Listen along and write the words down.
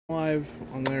live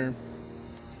on there.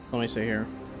 Let me see here.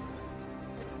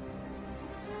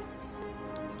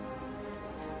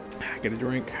 Get a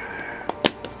drink.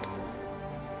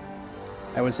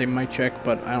 I would say mic check,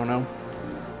 but I don't know.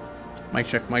 Mic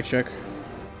check, mic check.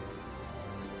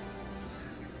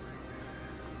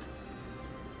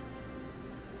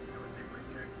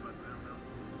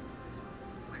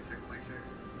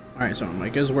 Alright, so my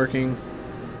mic is working.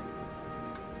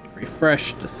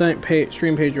 Refresh the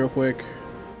stream page real quick.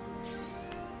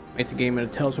 Make the game in a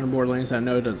Tales from the Borderlands. I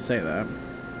know it doesn't say that.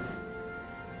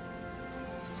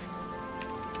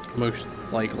 Most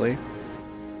likely.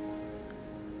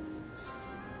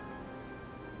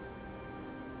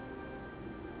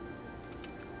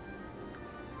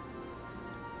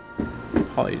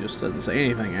 Probably just doesn't say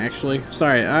anything, actually.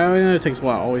 Sorry, I know it takes a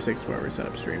while. It always takes forever to set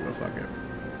up stream, but fuck it.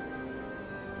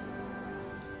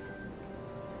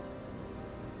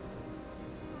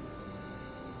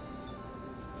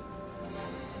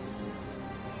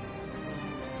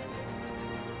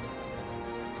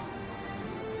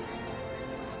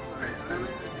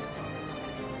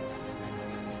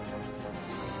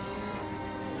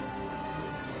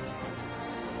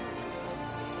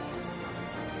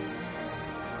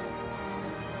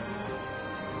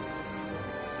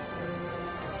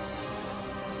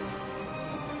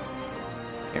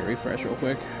 Refresh real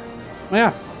quick. Oh,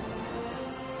 yeah.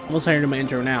 Almost hired to my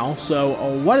intro now.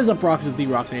 So, what is up, Rockers of the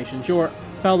RockNation? Your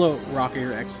fellow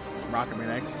Rockerman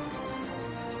X.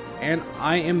 And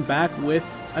I am back with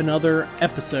another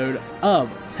episode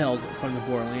of Tales from the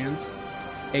Borderlands,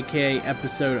 aka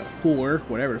episode 4,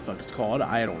 whatever the fuck it's called.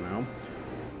 I don't know.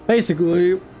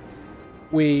 Basically,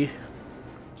 we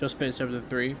just finished episode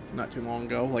 3 not too long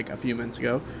ago, like a few minutes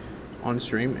ago, on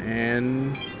stream,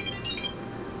 and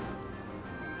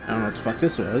I don't know what the fuck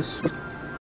this is.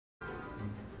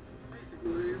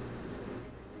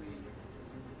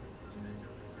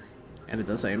 And it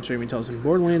does say I'm streaming Tales from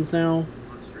Borderlands now.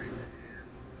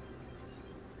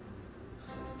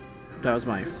 That was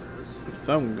my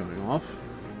phone going off.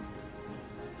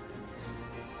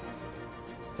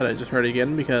 Said I just heard it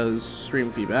again because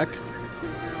stream feedback.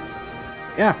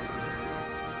 Yeah.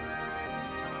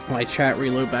 My chat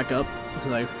reload back up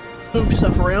because I move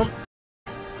stuff around.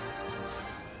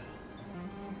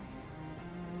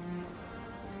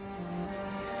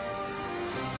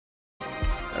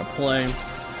 Play.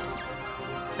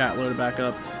 Chat loaded back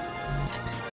up.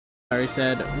 I already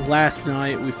said last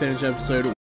night we finished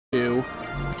episode 2.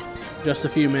 Just a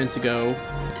few minutes ago,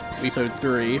 episode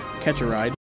 3, Catch a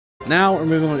Ride. Now we're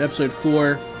moving on to episode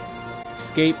 4,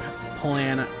 Escape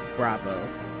Plan Bravo.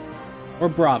 Or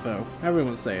Bravo, however you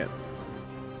want to say it.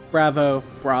 Bravo,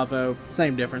 Bravo,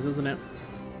 same difference, isn't it?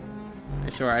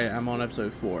 Sure, I'm on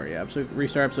episode 4. Yeah,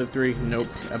 restart episode 3. Nope.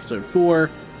 Episode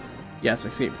 4. Yes,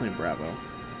 Escape Plan Bravo.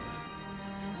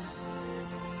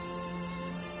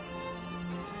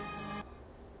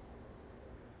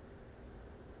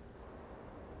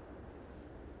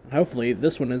 Hopefully,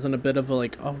 this one isn't a bit of a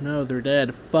like, oh no, they're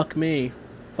dead. Fuck me.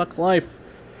 Fuck life.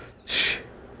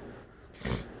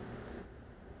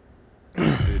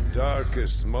 The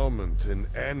darkest moment in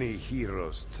any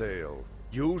hero's tale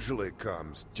usually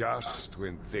comes just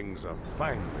when things are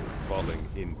finally falling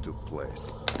into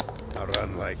place. Our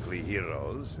unlikely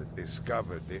heroes had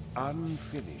discovered the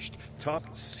unfinished,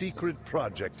 top-secret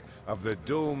project of the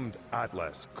doomed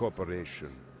Atlas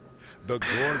Corporation. The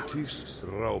Gortys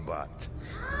robot.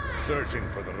 Searching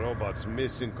for the robot's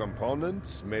missing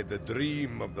components made the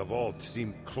dream of the vault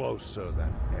seem closer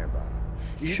than ever.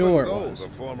 Sure Even though it was.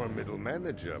 the former middle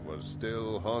manager was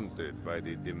still haunted by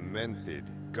the demented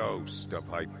ghost of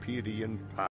Hyperion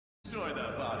past. Destroy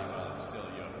that body while I'm still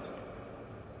young.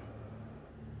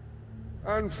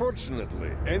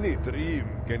 Unfortunately, any dream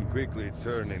can quickly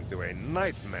turn into a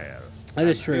nightmare. That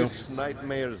is true. This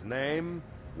nightmare's name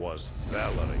was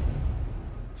Valerie.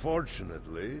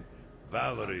 Fortunately,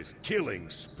 Valerie's killing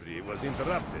spree was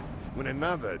interrupted when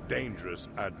another dangerous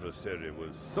adversary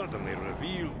was suddenly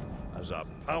revealed as a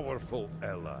powerful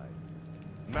ally.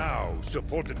 Now,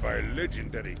 supported by a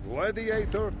legendary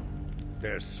gladiator,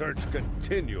 their search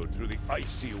continued through the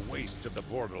icy wastes of the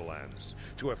Borderlands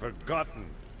to a forgotten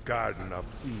Garden of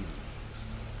Eden.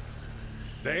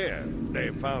 There, they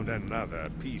found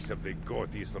another piece of the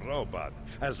Gortys robot,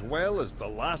 as well as the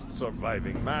last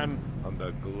surviving man on the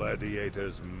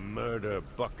Gladiator's murder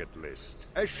bucket list.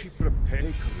 As she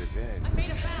prepared for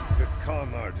revenge, the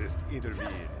con artist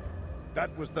intervened.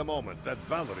 That was the moment that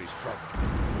Valerie struck.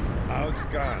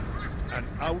 Outgunned and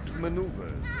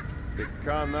outmaneuvered, the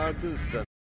con artist and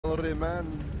Valerie man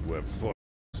were forced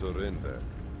to surrender.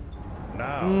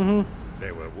 Now,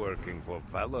 they were working for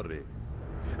Valerie.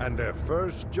 and their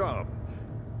first job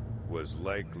was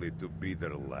likely to be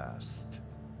their last.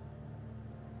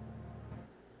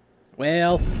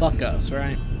 Well, fuck us,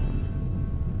 right?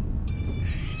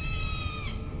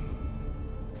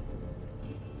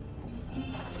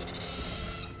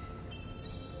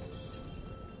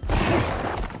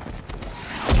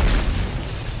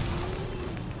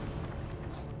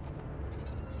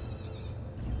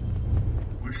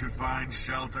 We should find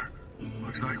shelter.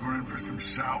 Looks like we're in for some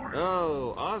showers.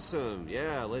 Oh, awesome.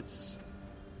 Yeah, let's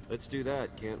do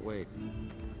that. Can't wait.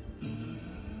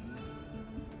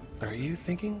 Are you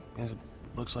thinking? It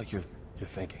looks like you're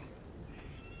thinking.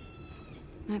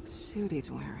 That suit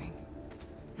he's wearing.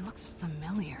 It looks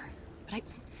familiar, but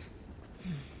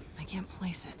I can't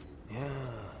place it. Yeah,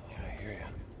 I hear you.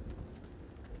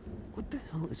 What the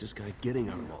hell is this guy getting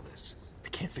out of all this? I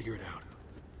can't figure it out.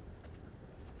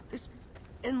 This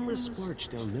endless march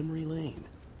down memory lane.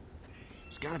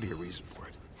 There's gotta be a reason for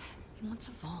it. He wants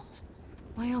a vault.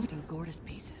 Why else do Gortys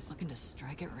pieces looking to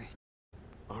strike it rich?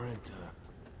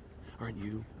 Aren't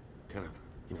you kind of,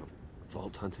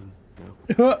 vault hunting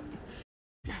now?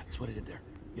 Yeah, that's what I did there.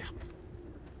 Yeah.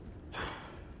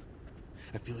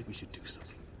 I feel like we should do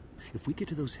something. If we get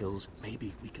to those hills,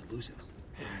 maybe we could lose him.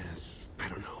 I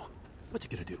don't know. What's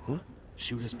he gonna do, huh?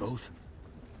 Shoot us both?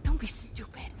 Don't be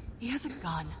stupid. He has a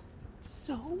gun.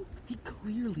 So? He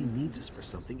clearly needs us for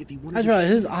something if he wanted That's to right,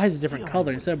 shoot his us. eyes are a different We color.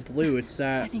 are- Instead of blue, it's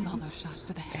I think all those shots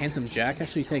to the head. Handsome are Jack taking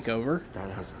actually take over. That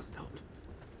hasn't helped.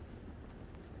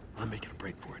 I'm making a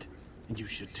break for it. And you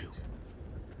should too.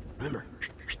 Remember?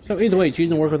 So either way,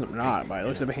 choosing to work with him or not, but it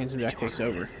looks like Handsome Jack takes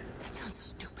over. That sounds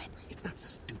stupid. It's not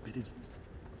stupid, it's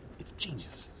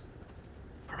genius.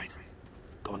 Alright.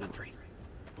 Going on 3.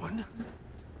 1,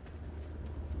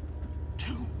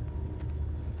 2,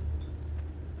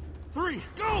 3,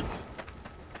 go!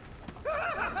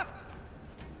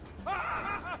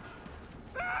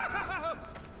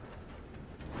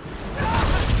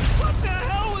 What the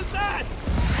hell was that?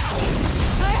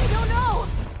 I don't know!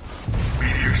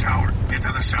 Meteor shower. Get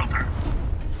to the shelter.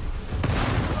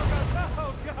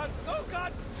 Oh God! Oh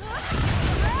God!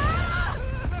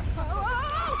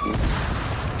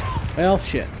 Well,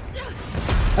 shit.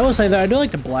 I will say that I do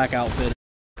like the black outfit.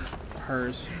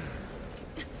 Hers.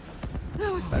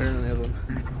 That was Better than the other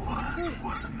one. It was,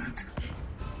 wasn't it?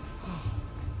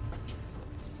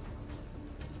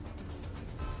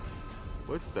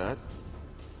 What's that?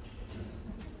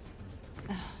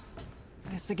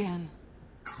 this again.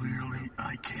 Clearly,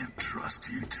 I can't trust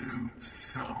you two.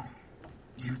 So,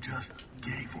 you just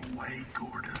gave away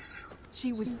Gortys.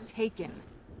 She was taken.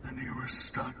 And you were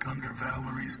stuck under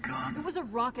Valerie's It gun. was a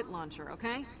rocket launcher,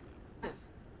 okay?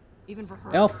 Even for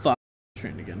her. Well, fuck.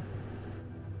 Trained again.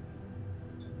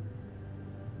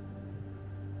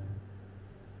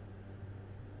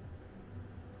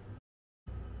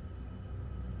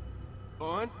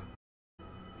 Vaughn?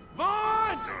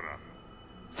 Vaughn!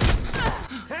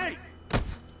 Hey!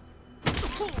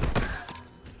 Stop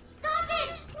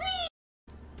it, please!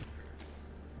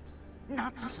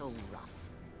 Not so rough.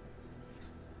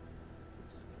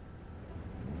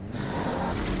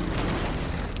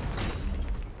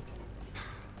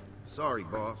 Sorry,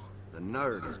 boss. The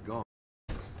nerd is gone.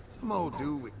 Some old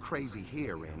dude with crazy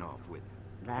hair ran off with him.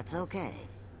 That's okay.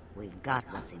 We've got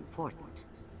what's important.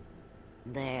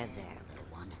 There, little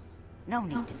one. No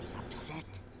need to be upset.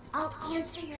 I'll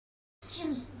answer your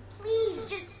questions. Please,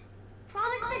 just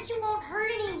promise that you won't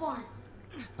hurt anyone.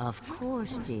 Of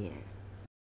course, dear.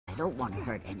 I don't want to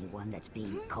hurt anyone that's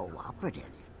being cooperative.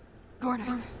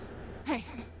 Gortys. Hey,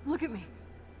 look at me.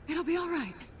 It'll be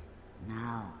alright.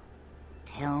 Now,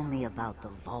 tell me about the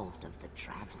Vault of the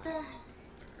Traveler.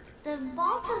 The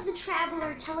Vault of the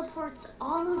Traveler teleports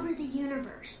all over the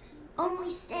universe,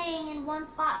 only staying in one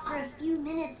spot for a few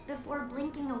minutes before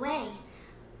blinking away.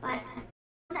 But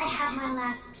once I have my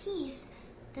last piece,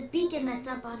 the beacon that's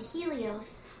up on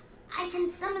Helios, I can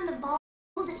summon the vault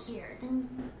and hold it here.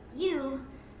 Then you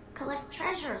collect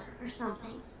treasure or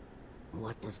something.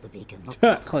 What does the beacon look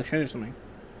like? Collect treasure or something.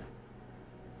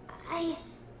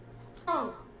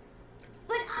 Oh.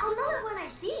 But I'll know it when I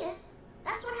see it.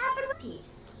 That's what happened with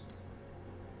Peace.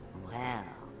 Well,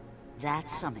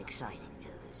 that's some exciting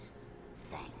news.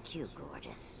 Thank you,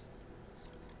 Gortys.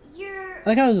 You're... I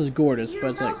like how this is Gortys, You're but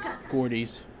it's like welcome.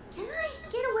 Gordy's. Can I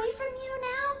get away from you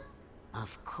now?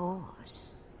 Of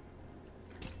course.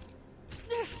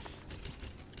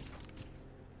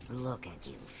 Look at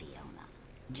you, Fiona.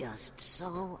 Just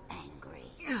so angry.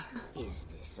 Is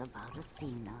this about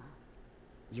Athena?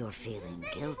 You're feeling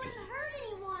guilty. Hurt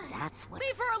anyone. That's what's...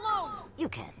 Leave her alone! You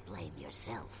can't blame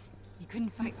yourself. You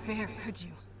couldn't fight fair, could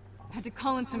you? Had to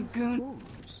call in some goon.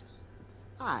 Fools.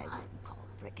 I wouldn't call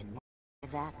brick and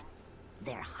mortar that.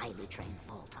 They're highly trained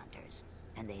vault hunters,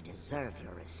 and they deserve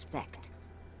your respect.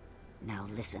 Now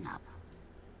listen up.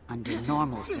 Under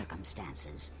normal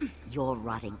circumstances, your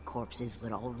rotting corpses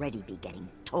would already be getting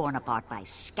torn apart by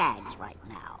skags right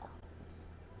now.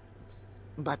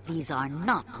 But these are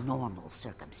not normal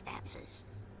circumstances.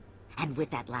 And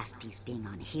with that last piece being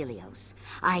on Helios,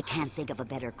 I can't think of a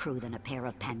better crew than a pair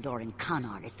of Pandoran con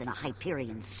artists and a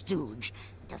Hyperion stooge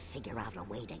to figure out a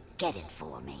way to get it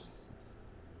for me.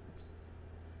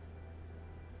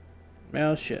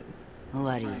 Well, shit.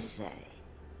 What do you say?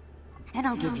 And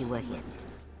I'll give you a hint.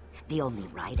 The only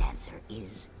right answer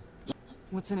is...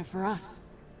 What's in it for us?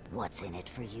 What's in it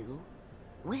for you?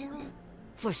 Well,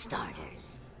 for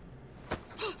starters...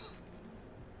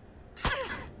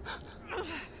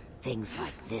 things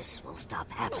like this will stop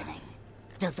happening.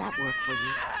 Does that work for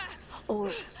you?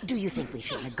 Or do you think we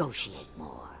should negotiate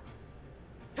more?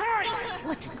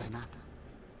 What's it gonna...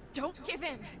 Don't give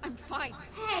in. I'm fine.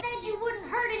 Hey, I said you wouldn't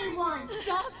hurt anyone.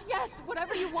 Stop. Yes,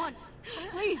 whatever you want.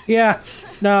 Please. Yeah.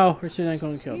 No, we're still not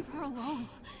going to kill. Leave her alone.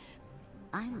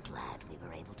 I'm glad we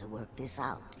were able to work this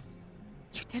out.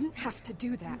 You didn't have to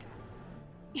do that.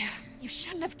 Yeah, you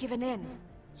shouldn't have given in.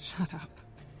 Shut up.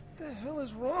 What the hell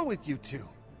is wrong with you two?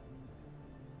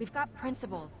 We've got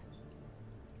principles.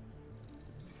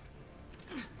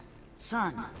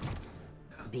 Son,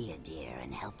 be a dear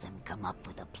and help them come up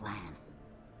with a plan.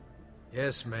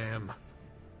 Yes, ma'am.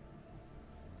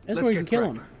 That's Let's where you can get kill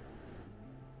cracking. him.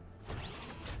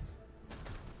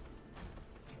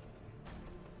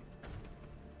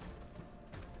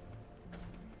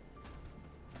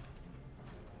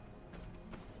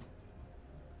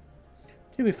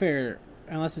 To be fair,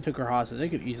 unless they took her hostage, they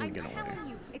could easily get away. I'm telling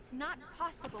you, it's not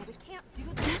possible. We can't do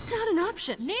that. That's not an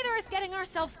option. Neither is getting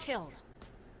ourselves killed.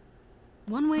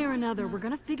 One way or another, we're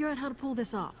gonna figure out how to pull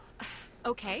this off.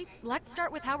 Okay, let's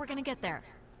start with how we're gonna get there.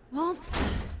 Well,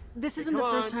 this isn't the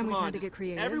first time we've had to get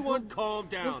creative. Everyone calm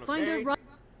down, We'll find okay? a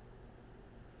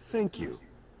Thank you.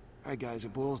 Alright guys,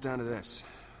 it boils down to this.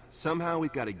 Somehow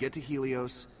we've got to get to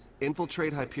Helios,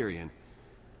 infiltrate Hyperion,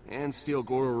 and steal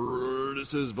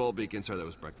Gordus's vault beacon. Sorry, that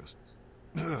was breakfast.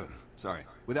 Sorry,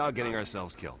 without getting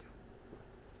ourselves killed.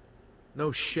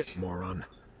 No shit, moron.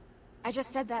 I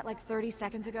just said that like 30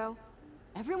 seconds ago.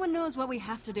 Everyone knows what we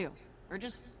have to do. We're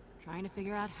just trying to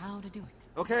figure out how to do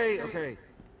it. Okay.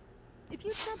 If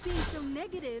you'd stop being so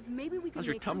negative, maybe we could How's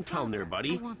your make some tum-tum there, progress.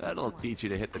 buddy? I want this That'll one. teach you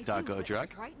to hit the I do, taco but truck.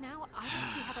 Right now, I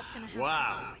don't see how that's gonna happen.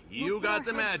 Wow, you We'll got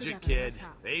put the our heads magic, together, kid. that's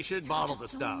how. They should bottle the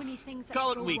Just so stuff. many things that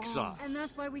Call it go weak wrong. sauce. And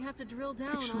that's why we have to drill down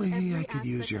Actually, on every I could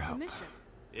use aspect your of the help. mission.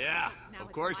 Yeah, Now of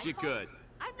it's course my you fault. could.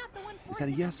 I'm not the one Is that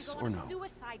a forcing him yes to go or on a no?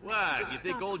 suicide What? mission. You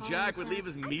think stop old calling Jack would that. leave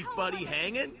his I meat know, buddy but-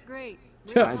 hanging? Great.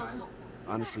 I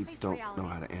honestly Face don't reality. know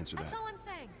how to answer that. That's all I'm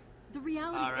saying. The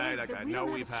reality All right, is look, that I we know don't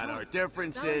have we've a had our choice.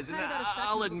 differences, and That was kind of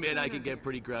I'll got us admit back I to can the get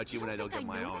pretty grouchy when I don't get think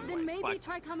I my know own that? way. Then maybe But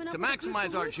try coming up to with a few maximize our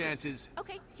solutions. chances,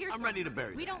 Okay, here's I'm one. ready to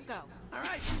bury We that. don't go. All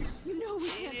right. You know we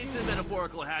can't It's do a that.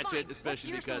 metaphorical hatchet, Fine. What's especially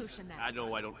your because solution, then? I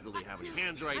know I don't really have any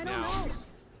hands right I now. don't know.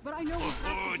 But I know we have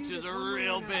to Which do is this a one way or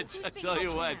real another. bitch, I tell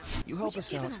you what. You help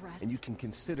us give out, it a rest. and you can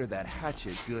consider that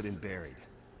hatchet good and buried.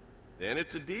 Then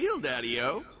it's a deal,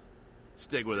 Daddy-O.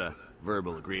 Stick with a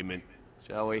verbal agreement,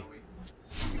 shall we?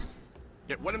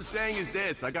 Yeah, what I'm saying is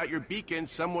this. I got your beacon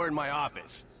somewhere in my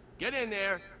office. Get in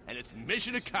there, and it's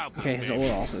mission accomplished. Okay, his baby.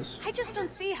 old office. I just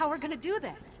don't see how we're gonna do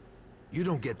this. You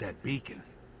don't get that beacon.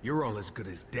 You're all as good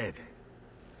as dead.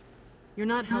 You're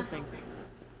not helping.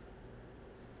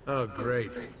 Oh,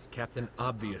 great. Captain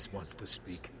Obvious wants to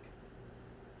speak.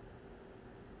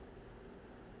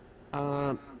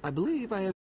 I believe I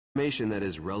have information that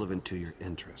is relevant to your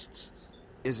interests.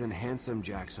 Is in Handsome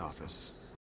Jack's office.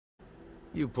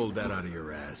 You pulled that out of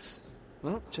your ass.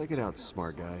 Well, check it out,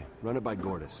 smart guy. Run it by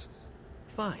Gordus.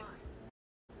 Fine.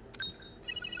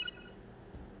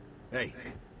 Hey,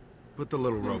 put the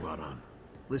little robot on.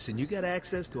 Listen, you got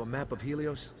access to a map of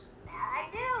Helios? I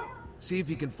do. See if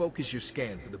you can focus your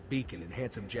scan for the beacon in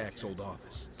Handsome Jack's old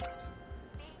office.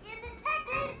 Beacon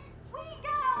detected. We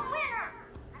got a winner.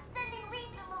 I'm sending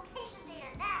region location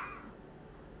data now.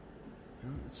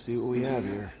 Let's see what we have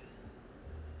here.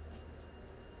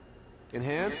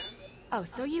 Enhance? Oh,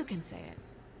 so you can say it.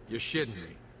 You're shitting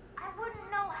me. I wouldn't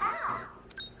know how.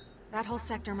 That whole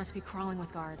sector must be crawling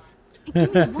with guards. Give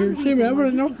me one You're reason saying I why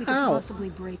wouldn't you know think we could how. possibly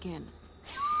break in.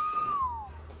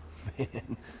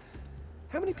 Man,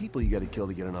 how many people you gotta kill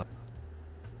to get enough?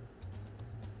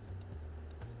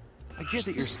 I get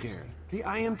that you're scared. Okay,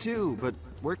 I am too, but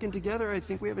working together, I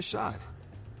think we have a shot.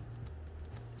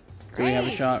 Do we have a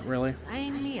Great. shot, really?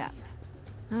 Sign me up.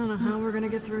 I don't know how we're gonna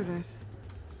get through this.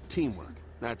 Teamwork,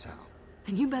 that's how.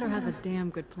 Then you better have a damn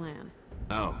good plan.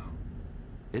 Oh.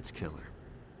 It's killer.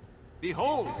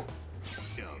 Behold!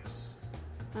 Helios.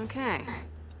 Okay.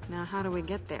 Now how do we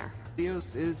get there?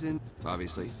 Helios is in...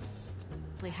 obviously.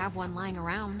 We have one lying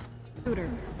around. Scooter.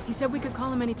 He said we could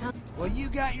call him anytime. Well, you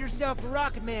got yourself a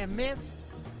rocket man, miss.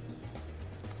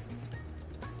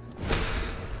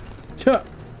 Chuh.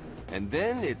 And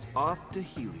then it's off to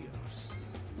Helios.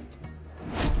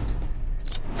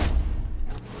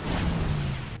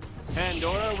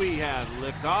 Pandora, we have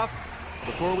liftoff.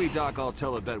 Before we dock, I'll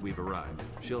tell Yvette we've arrived.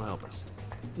 She'll help us.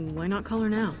 Why not call her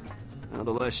now? Now,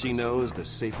 the less she knows, the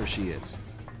safer she is.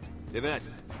 Yvette,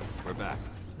 we're back.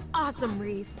 Awesome,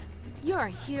 Reese. You're a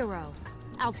hero.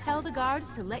 I'll tell the guards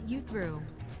to let you through.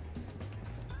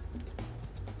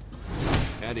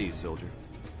 At ease, soldier.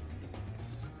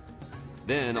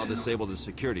 Then I'll disable the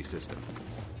security system.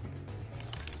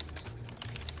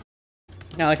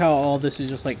 I like how all this is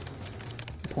just like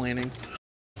planning.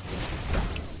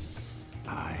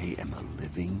 I am a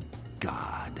living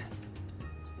god.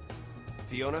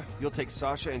 Fiona, you'll take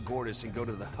Sasha and Gortys and go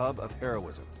to the hub of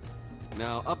heroism.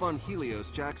 Now, up on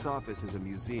Helios, Jack's office is a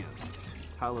museum.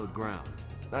 Hallowed ground.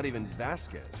 Not even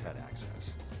Vasquez had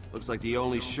access. Looks like the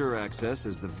only sure access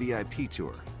is the VIP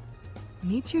tour.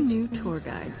 Meet your new tour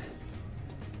guides.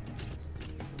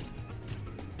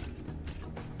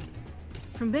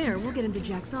 From there, we'll get into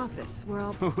Jack's office, where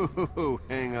I'll...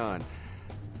 Hang on.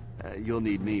 You'll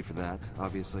need me for that,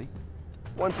 obviously.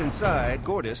 Once inside,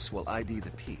 Gortys will ID the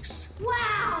piece.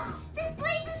 Wow! This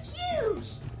place is huge!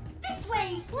 This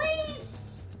way, please!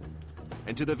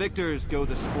 And to the victors go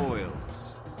the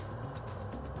spoils.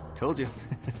 Told you.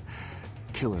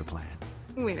 Killer plan.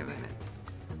 Wait a minute.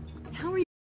 How are you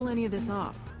pull any of this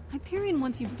off? Hyperion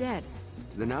wants you dead.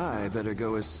 Then I better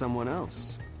go as someone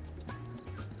else.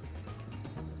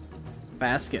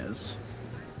 Vasquez.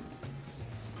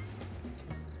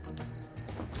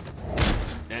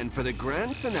 And for the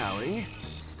grand finale,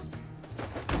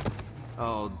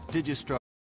 I'll Digistruct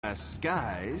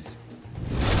skies.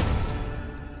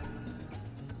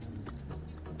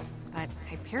 But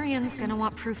Hyperion's gonna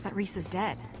want proof that Reese is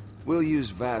dead. We'll use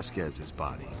Vasquez's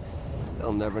body.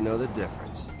 They'll never know the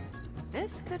difference.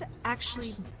 This could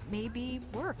actually maybe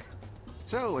work.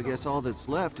 So I guess all that's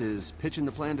left is pitching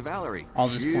the plan to Valerie. All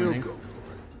this She'll planning. go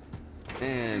for it.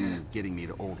 And getting me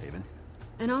to Old Haven.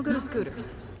 And I'll go to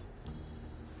Scooter's.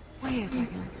 Wait a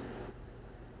second.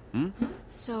 Hmm?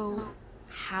 So,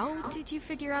 how did you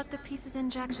figure out the pieces in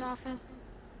Jack's office?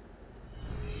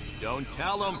 Don't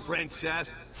tell him,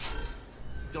 princess.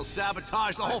 They'll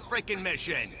sabotage the whole freaking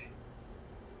mission.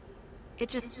 It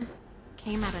just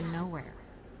came out of nowhere.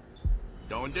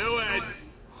 Don't do it.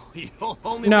 You'll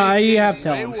only No, make you things have to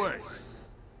tell way him. worse.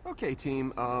 Okay,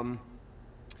 team,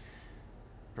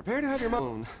 prepare to have your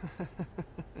moan.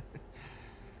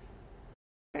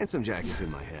 Handsome Jack is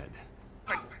in my head.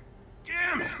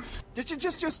 Damn it! Did you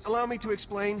just allow me to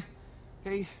explain?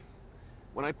 Okay,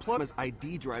 when I plugged his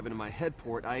ID drive into my head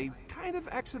port, I kind of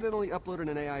accidentally uploaded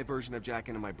an AI version of Jack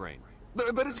into my brain.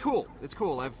 But it's cool. It's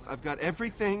cool. I've got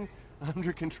everything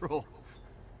under control.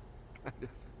 Kind of.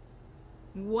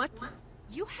 What?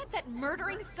 You had that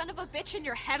murdering son of a bitch in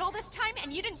your head all this time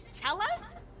and you didn't tell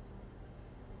us?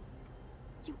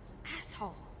 You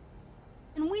asshole.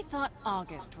 And we thought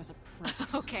August was a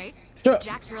prick. Okay, if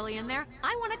Jack's really in there,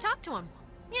 I want to talk to him.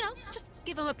 You know, just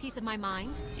give him a piece of my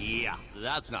mind. Yeah,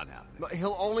 that's not happening. But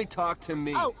he'll only talk to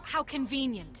me. Oh, how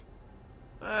convenient.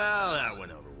 Well, that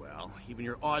went over well. Even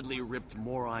your oddly ripped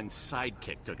moron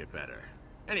sidekick took it better.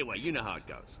 Anyway, you know how it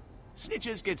goes.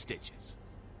 Snitches get stitches.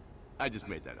 I just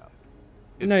made that up.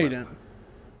 It's No, you fun. don't.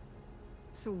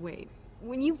 So wait,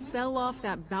 when you fell off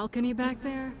that balcony back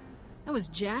there, that was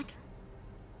Jack?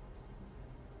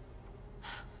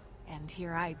 And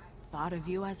here I thought of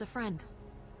you as a friend.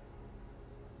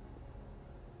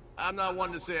 I'm not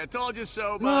one to say I told you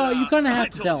so, but Well, you're gonna have I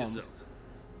to told tell you him.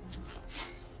 so.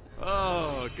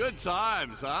 Oh, good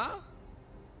times, huh?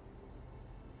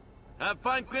 Have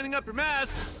fun cleaning up your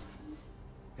mess.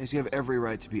 Hey, so you have every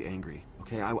right to be angry,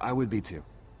 okay? I would be too.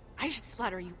 I should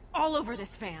splatter you all over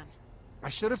this van. I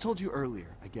should have told you earlier.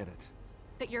 I get it.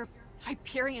 That you're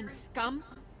Hyperion scum?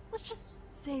 Let's just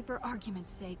say, for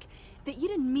argument's sake, that you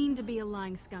didn't mean to be a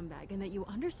lying scumbag, and that you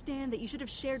understand that you should have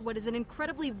shared what is an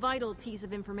incredibly vital piece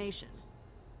of information.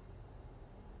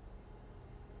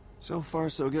 So far,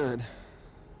 so good.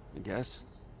 I guess.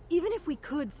 Even if we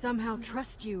could somehow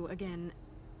trust you again,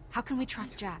 How can we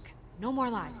trust Jack? No more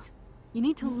lies. you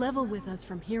need to level with us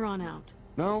from here on out.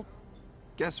 No.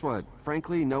 Guess what?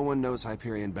 Frankly, no one knows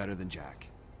Hyperion better than Jack.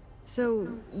 So,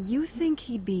 you think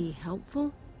he'd be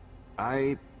helpful?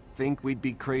 I think we'd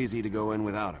be crazy to go in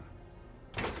without him.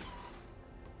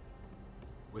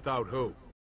 Without who?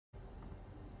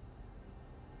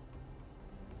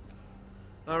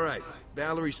 Alright,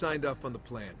 Valerie signed off on the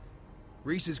plan.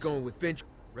 Reese is going with Finch.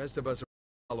 Rest of us are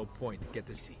Hollow Point to get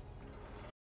the seat.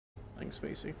 Thanks,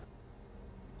 Spacey.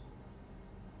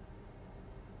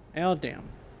 Oh, damn.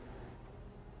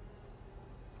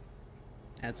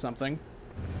 Add something.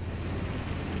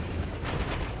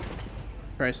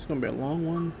 Christ, it's gonna be a long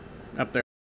one. Up there.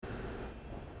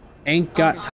 Ain't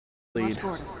got time to lead.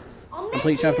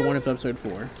 Complete chapter 1 of episode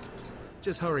 4.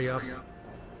 Just hurry up.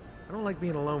 I don't like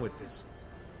being alone with this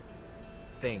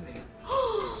thing. But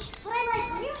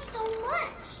I like you so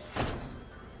much!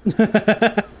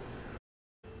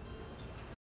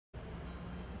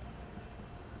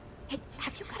 Hey,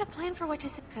 have you got a plan for what you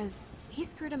said? Because he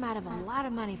screwed him out of a lot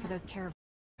of money for those caravans.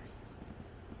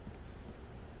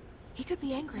 He could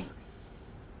be angry.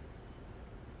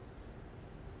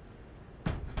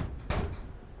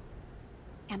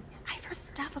 And I've heard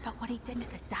stuff about what he did to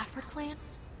the Safford clan.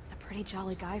 He's a pretty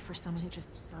jolly guy for someone who just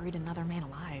buried another man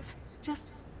alive. Just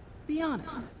be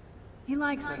honest. He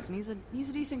likes us, and he's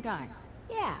a decent guy.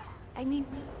 Yeah, I mean,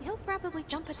 he'll probably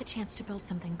jump at the chance to build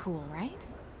something cool, right?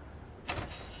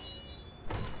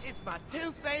 It's my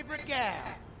 2 favorite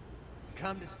gals.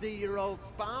 Come to see your old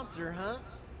sponsor, huh?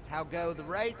 How go the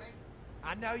races?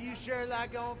 I know you sure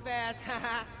like going fast,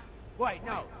 haha. Wait,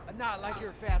 no, not like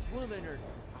you're a fast woman or...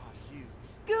 Oh, shoot.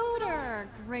 Scooter!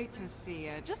 Great to see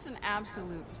you. Just an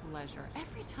absolute pleasure.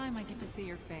 Every time I get to see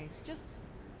your face, just...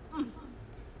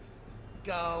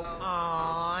 Go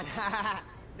on.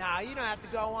 Nah, you don't have to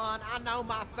go on. I know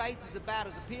my face is about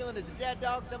as appealing as a dead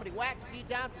dog somebody whacked a few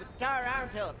times with a tire iron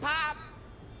till it popped.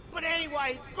 But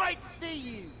anyway, it's great to see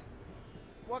you.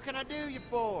 What can I do you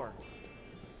for?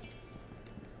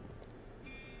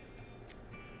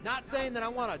 Not saying that I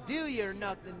want to do you or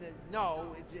nothing.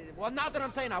 No, it's... Well, not that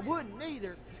I'm saying I wouldn't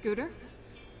either. Scooter,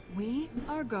 we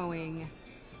are going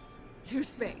to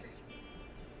space.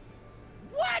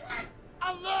 What?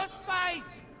 I love space!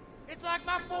 It's like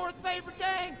my 4th favorite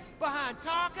thing, behind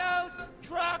tacos,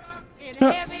 trucks, and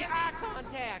heavy eye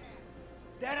contact.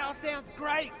 That all sounds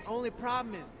great. Only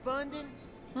problem is funding.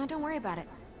 No, don't worry about it.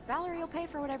 Valerie will pay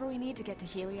for whatever we need to get to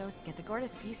Helios, get the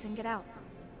Gortys piece, and get out.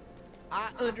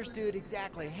 I understood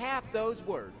exactly half those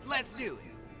words. Let's do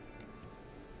it.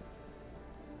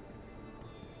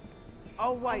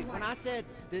 Oh, wait, when I said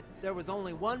that there was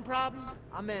only one problem,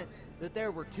 I meant that there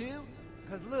were 2?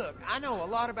 Because look, I know a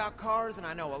lot about cars and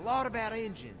I know a lot about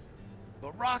engines,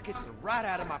 but rockets are right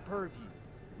out of my purview.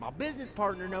 My business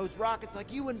partner knows rockets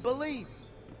like you wouldn't believe,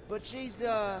 but she's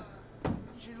a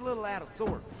little out of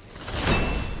sorts.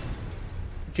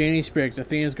 Janie Spriggs,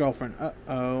 Athena's girlfriend.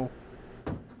 Uh-oh.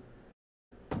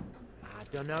 I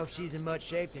don't know if she's in much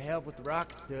shape to help with the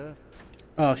rocket stuff.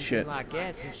 Oh, She's shit. been like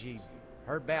that since she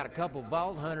heard about a couple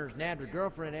vault hunters nabbed her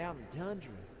girlfriend out in the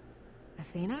tundra.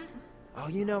 Athena? Oh,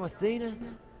 you know Athena?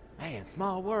 Man,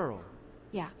 small world.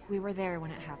 Yeah, we were there when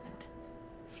it happened.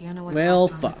 Fiona was Well,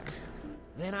 awesome. fuck.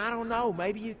 Then I don't know,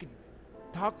 maybe you could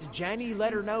talk to Janie,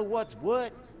 let her know what's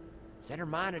what. Set her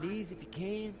mind at ease if you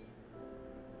can.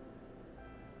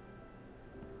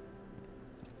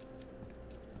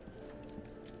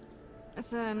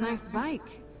 That's a nice bike.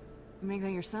 You make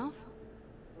that yourself?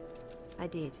 I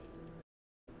did.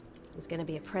 It was going to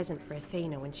be a present for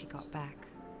Athena when she got back.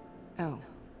 Oh.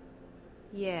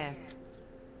 Yeah.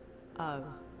 Oh.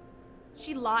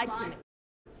 She lied to me.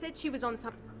 Said she was on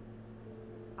some...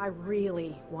 I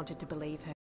really wanted to believe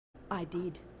her. I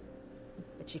did.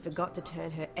 But she forgot to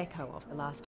turn her echo off the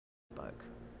last time I spoke.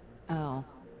 Oh.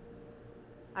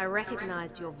 I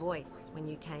recognized your voice when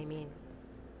you came in.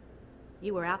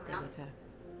 You were out there with her.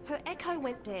 Her echo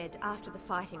went dead after the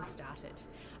fighting started.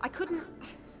 I couldn't...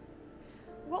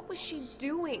 What was she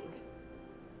doing?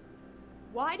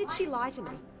 Why did she lie to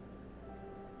me?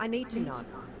 I need to know.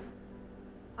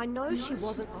 I know she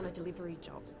wasn't on a delivery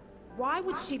job. Why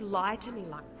would she lie to me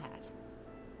like that?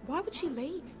 Why would she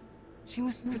leave? She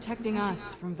was protecting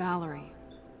us from Valerie.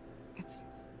 It's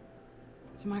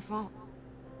my fault.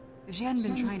 If she hadn't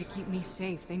been trying to keep me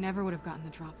safe, they never would have gotten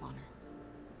the drop on her.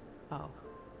 Oh.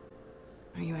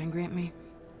 Are you angry at me?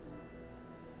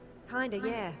 Kinda,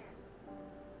 yeah.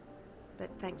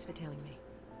 But thanks for telling me.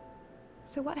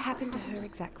 So what happened to her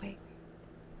exactly?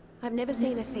 I've never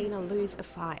seen Athena lose a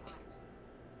fight.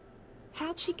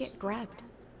 How'd she get grabbed?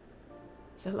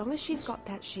 So long as she's got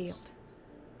that shield,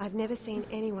 I've never seen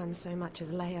anyone so much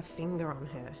as lay a finger on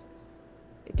her.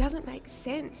 It doesn't make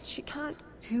sense. She can't...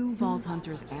 2 Vault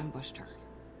Hunters ambushed her.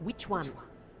 Which ones?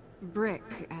 Brick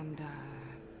and,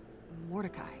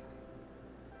 Mordecai.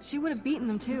 She would have beaten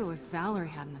them too if Valerie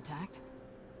hadn't attacked.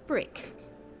 Brick.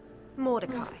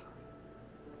 Mordecai.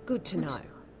 Good to know.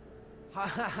 Ha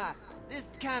ha ha. This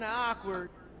is kind of awkward.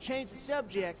 Change the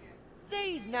subject.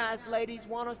 These nice ladies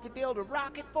want us to build a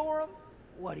rocket for them?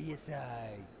 What do you say?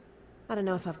 I don't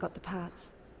know if I've got the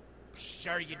parts.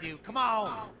 Sure you do. Come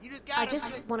on. You just gotta... I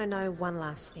just want to know one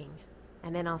last thing,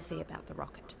 and then I'll see about the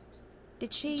rocket.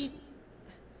 Did she...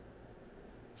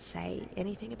 say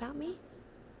anything about me?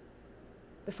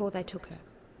 Before they took her?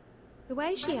 The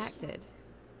way she acted...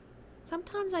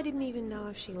 Sometimes I didn't even know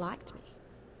if she liked me.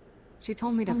 She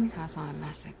told me to pass on a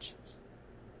message.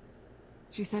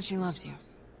 She said she loves you.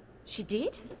 She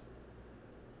did?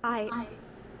 Oh,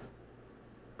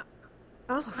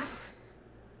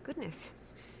 goodness.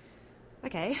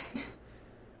 Okay.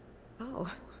 Oh,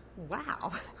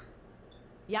 wow.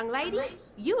 Young lady,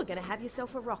 you are gonna have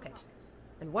yourself a rocket.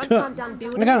 And once I'm done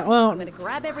building, I'm gonna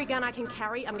grab every gun I can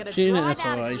carry, I'm gonna drive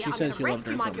out of here, She said she loved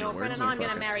her my in some girlfriend, words, and I'm so fuck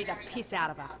gonna her. marry the piss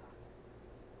out of her.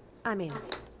 I'm in.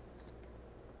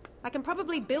 I can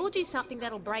probably build you something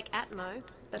that'll break Atmo,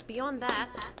 but beyond that,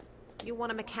 you'll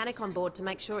want a mechanic on board to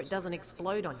make sure it doesn't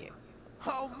explode on you.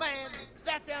 Oh man,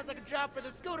 that sounds like a job for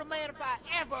the scooter man if I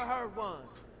ever heard one.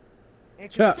 And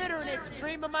Chuck. considering it's a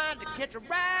dream of mine to catch a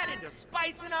ride into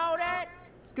space and all that...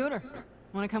 Scooter,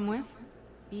 wanna come with?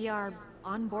 Be our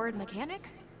onboard mechanic?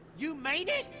 You mean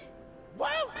it? Woo!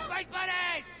 Space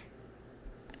buddies!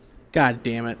 God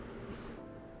damn it.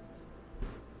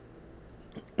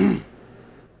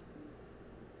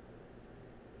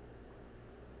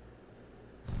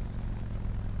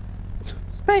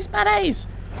 Space buddies!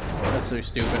 That's so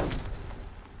stupid.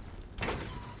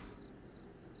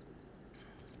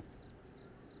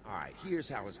 Alright, here's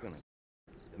how it's gonna...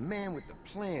 The man with the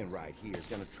plan right here is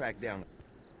gonna track down...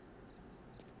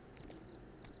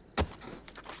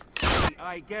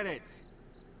 I get it.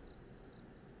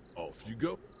 Off you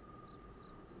go.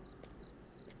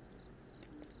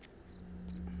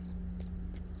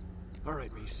 All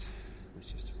right, Reese. Let's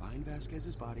just find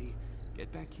Vasquez's body,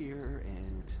 get back here,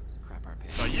 and crap our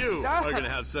pants. So you are gonna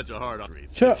have such a hard on.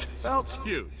 Chuck. Well, It's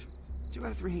huge. 2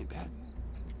 out of 3 ain't bad.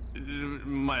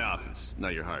 My office,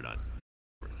 not your hard on.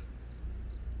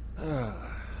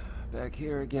 Back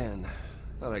here again.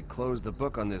 Thought I'd close the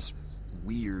book on this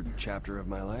weird chapter of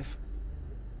my life.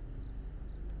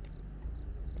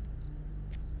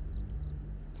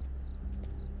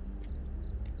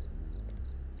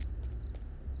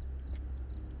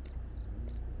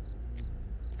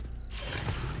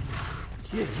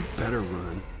 Yeah, you better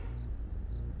run.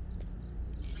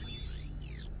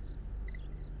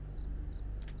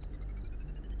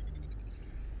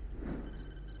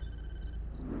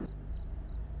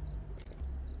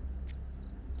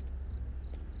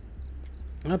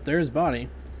 Up there's his body.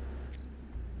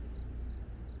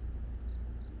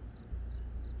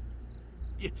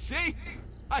 You see?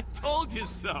 I told you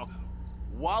so.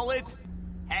 Wallet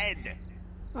head.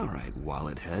 All right,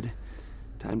 wallet head.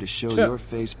 Time to show Chuck. your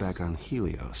face back on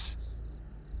Helios.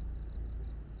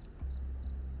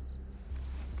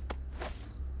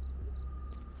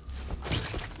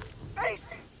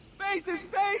 Face! Face's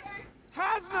face!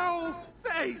 Has no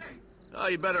face! Oh,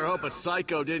 you better hope a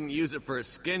psycho didn't use it for a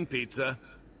skin pizza.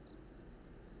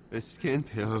 A skin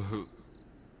pill.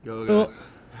 What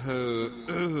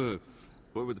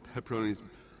were the pepperonis?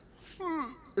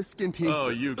 A skin pizza. Oh,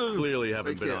 you clearly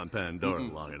haven't been can't. on Pandora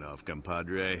long enough,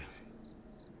 compadre.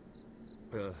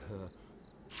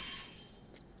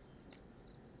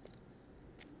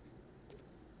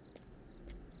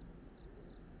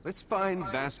 Let's find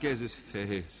Vasquez's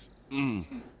face. And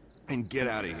get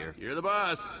out of here. You're the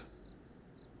boss.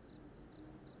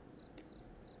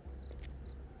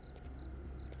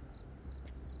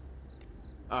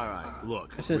 All right,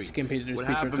 look. It says Reese, skin pizza, there's what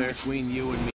pizza happened there. between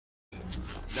you and me,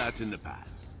 that's in the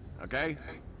past, okay?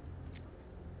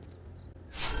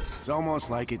 It's almost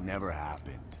like it never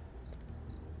happened.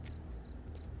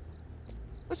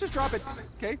 Let's just drop it,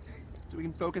 okay? So we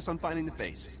can focus on finding the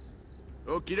face.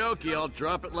 Okie dokie, I'll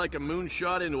drop it like a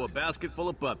moonshot into a basket full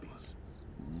of puppies.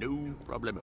 No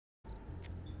problem.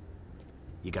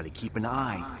 You gotta keep an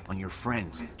eye on your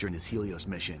friends during this Helios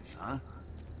mission, huh?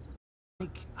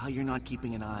 Think how you're not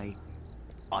keeping an eye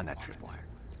on that tripwire.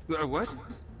 What?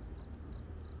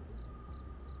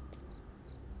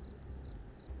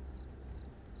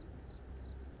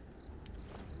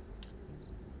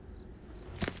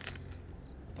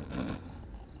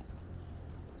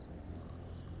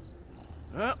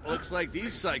 Well, looks like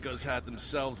these psychos had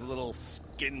themselves a little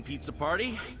skin pizza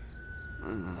party.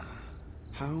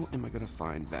 How am I gonna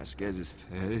find Vasquez's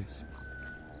face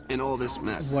in all this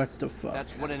mess? What the fuck?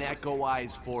 That's what an echo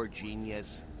eye's for,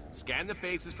 genius. Scan the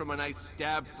faces from a nice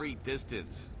stab-free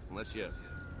distance. Unless you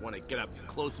Want to get up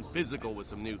close and physical with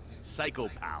some new psycho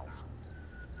pals.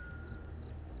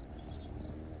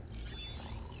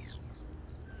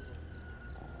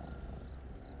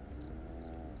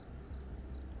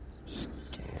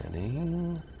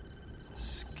 Scanning.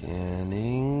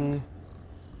 Scanning.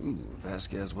 Ooh,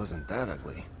 Vasquez wasn't that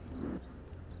ugly.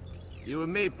 You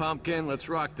and me, Pumpkin, let's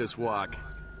rock this walk.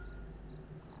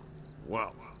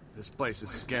 Whoa, this place is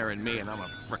scaring me and I'm a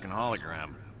frickin'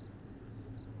 hologram.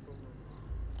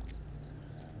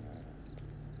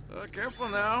 Careful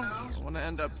now. I want to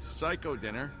end up psycho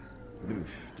dinner.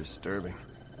 Oof, disturbing.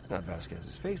 Not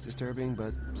Vasquez's face disturbing,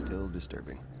 but still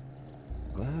disturbing.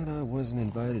 Glad I wasn't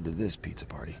invited to this pizza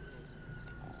party.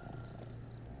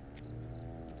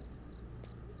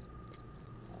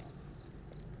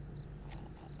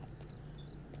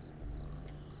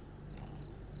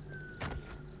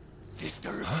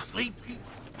 Disturbed sleep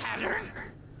pattern?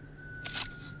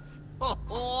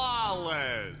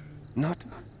 Flawless! Not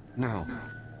now.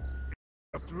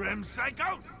 Up to him,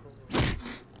 psycho!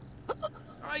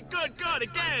 Alright, good,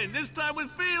 again! This time with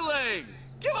feeling!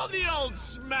 Give him the old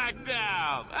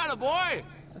smackdown! Attaboy!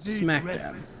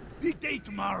 Smackdown. Big day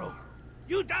tomorrow.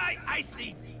 You die, I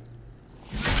sleep.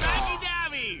 Smacky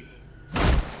dabby!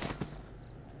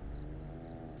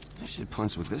 I should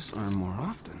punch with this arm more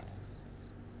often.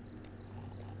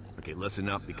 Okay, listen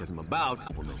up, because I'm about to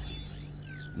implement you.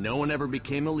 No one ever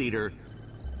became a leader.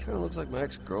 Kinda looks like my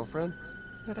ex-girlfriend.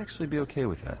 I'd actually be okay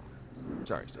with that.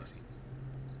 Sorry, Stacy.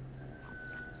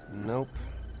 Nope.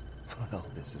 Well,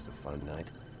 this is a fun night.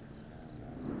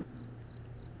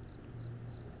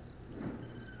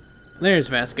 There's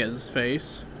Vasquez's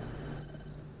face.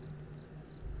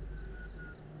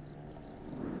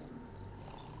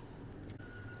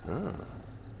 Oh,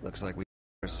 looks like we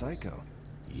are psycho.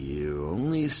 You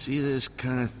only see this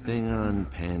kind of thing on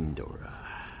Pandora.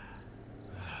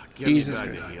 Get Jesus me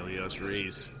back Christ. to Helios,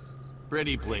 Reese.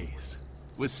 Pretty please.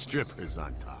 With strippers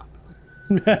on top.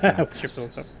 Just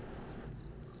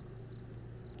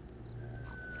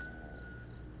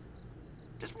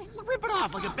rip it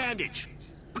off like a bandage.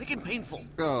 Quick and painful.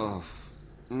 Oh,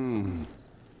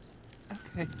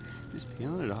 Okay, just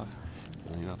peeling it off.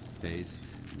 Peeling off the face.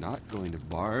 Not going to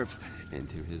barf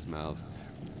into his mouth.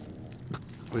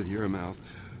 With your mouth.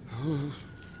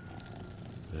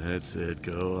 That's it,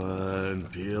 go on.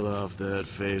 Peel off that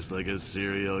face like a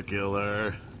serial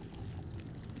killer.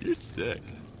 You're sick.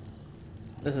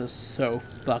 This is so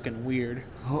fucking weird.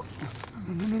 Oh,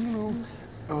 no.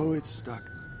 Oh, it's stuck.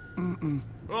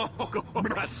 Oh,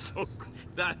 God, that's so...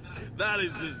 That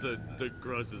is just the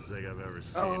grossest thing I've ever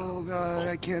seen. Oh, God,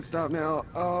 I can't stop now.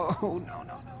 Oh,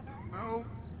 no.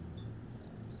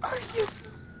 Are you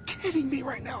kidding me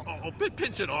right now? Oh,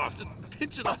 pinch it off. Just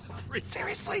pinch it off.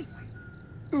 Seriously?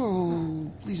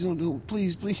 Oh, please don't do it.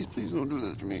 Please don't do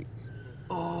this to me.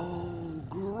 Oh,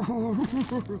 gross.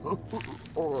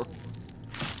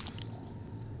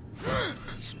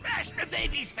 Smash the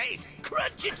baby's face!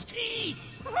 Crunch its teeth!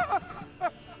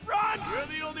 Run! You're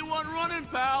the only one running,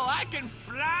 pal. I can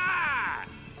fly!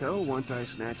 Till once I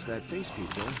snatched that face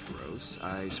pizza, gross,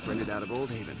 I sprinted out of Old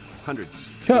Haven. Hundreds,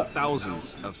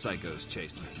 thousands of psychos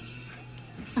chased me.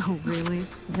 Oh, really?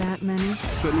 That many?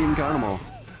 Couldn't even count them all.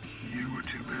 You were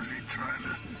too busy trying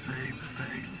to save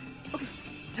face. Okay,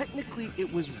 technically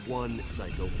it was one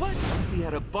psycho, but he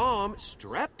had a bomb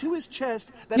strapped to his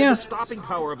chest that had a stopping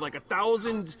power of like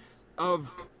 1,000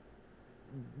 of...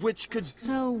 which could...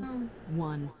 So,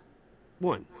 one.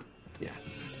 One, yeah.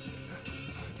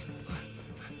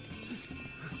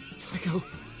 Psycho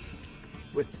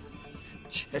with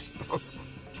chest bomb.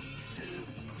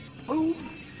 Boom!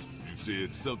 You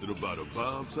said something about a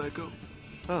bomb, Psycho?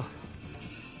 Oh.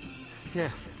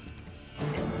 Yeah.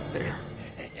 There.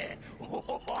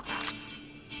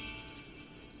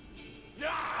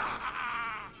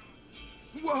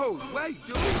 Whoa, wait,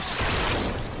 dude!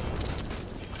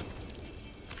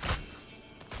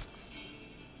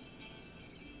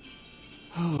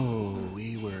 Oh,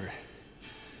 we were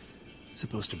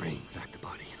supposed to bring back the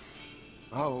body.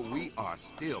 Oh, we are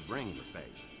still bringing it back.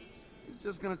 It's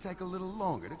just gonna take a little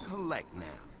longer to collect now.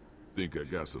 Think I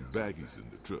got some baggies in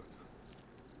the truck.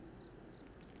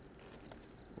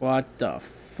 What the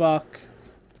fuck?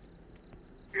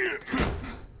 They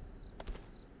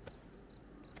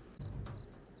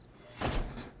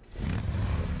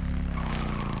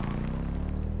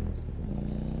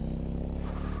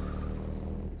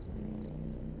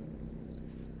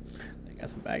got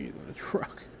some baggies in the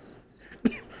truck.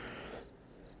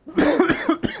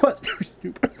 That's too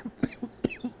stupid.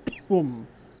 Boom.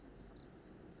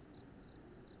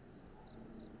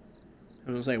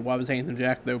 I was gonna say, why was Handsome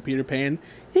Jack though? Peter Pan,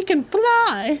 he can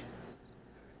fly.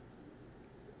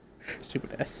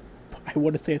 Stupid S. I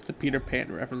want to say it's a Peter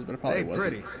Pan reference, but it probably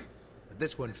wasn't. Pretty. But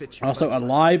this one fits you. Also,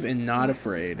 Alive and Not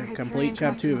Afraid. Hyperion Complete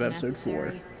chapter 2 of costume's episode 4.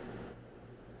 necessary.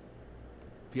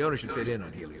 Fiona should fit in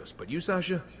on Helios, but you,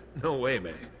 Sasha? No way,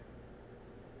 man.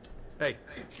 Hey,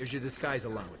 here's your disguise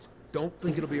allowance. Don't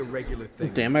think it'll be a regular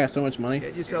thing. Damn, I got so much money.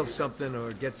 Get yourself something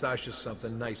or get Sasha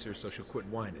something nicer so she'll quit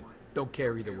whining. Don't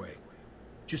care either way.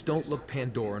 Just don't look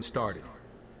Pandora and started.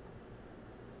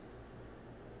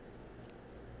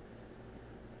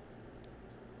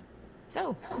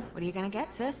 So, what are you gonna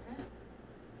get, sis?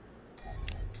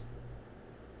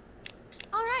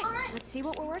 Alright, let's see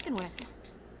what we're working with.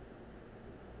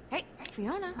 Hey,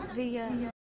 Fiona, the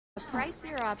price of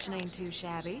your option ain't too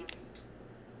shabby.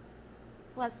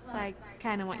 Plus, I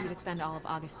kinda want you to spend all of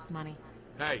August's money.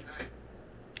 Hey.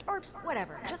 Or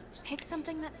whatever, just pick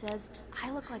something that says,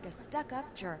 I look like a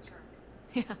stuck-up jerk.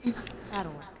 Yeah,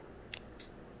 that'll work.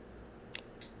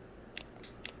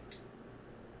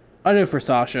 I'll do it for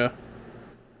Sasha.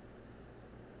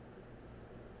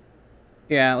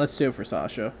 Yeah, let's do it for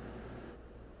Sasha.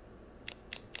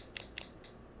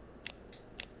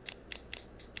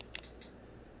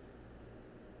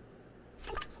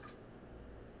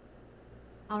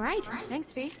 Alright,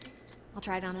 thanks, Fee. I'll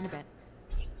try it on in a bit.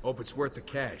 Hope it's worth the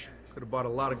cash. Could have bought a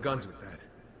lot of guns with that.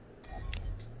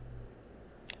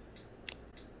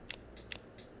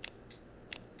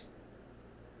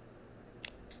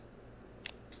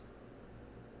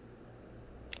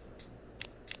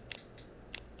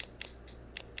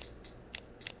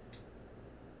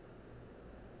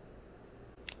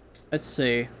 Let's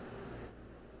see.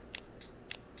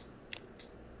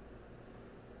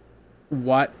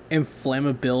 What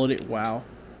inflammability? Wow.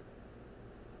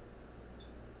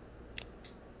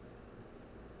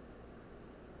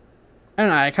 I don't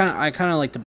know. I kind of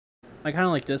like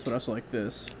this, but I also like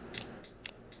this.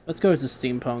 Let's go with the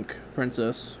steampunk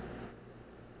princess.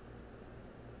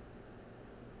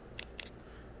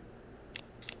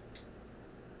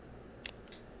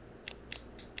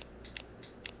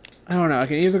 I don't know. I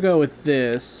can either go with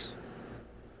this.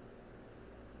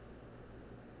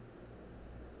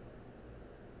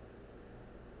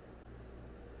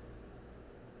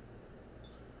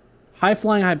 High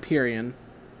flying Hyperion.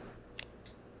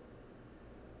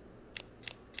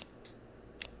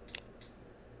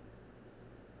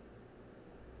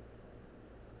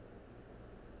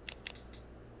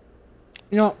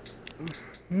 You know,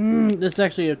 this is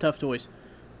actually a tough choice.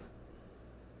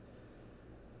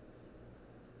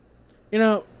 You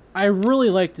know, I really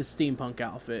like the steampunk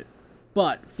outfit,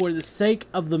 but for the sake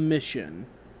of the mission,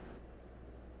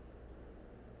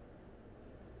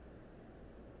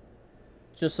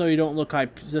 just so you don't look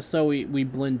just so we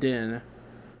blend in,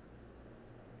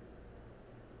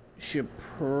 should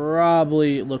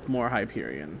probably look more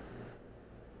Hyperion.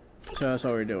 So that's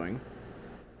what we're doing.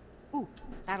 Ooh,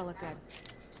 that'll look good.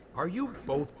 Are you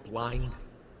both blind?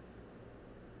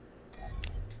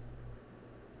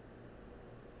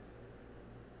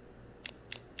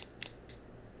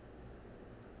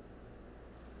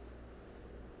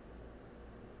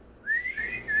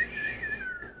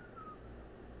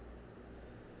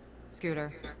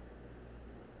 Scooter.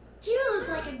 You look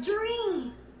like a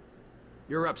dream.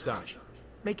 You're up, Saj.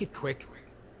 Make it quick.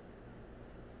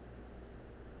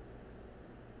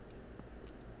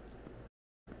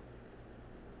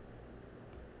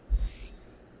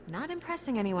 Not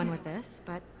impressing anyone with this,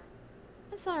 but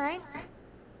it's alright.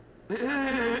 You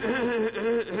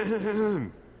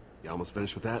almost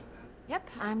finished with that? Yep,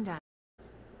 I'm done.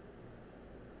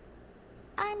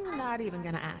 I'm not even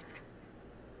gonna ask.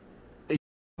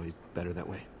 Probably better that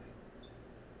way.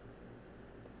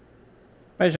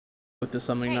 I should go with this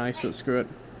something nice, but screw it.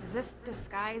 Is this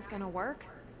disguise gonna work?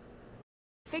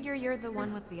 Figure you're the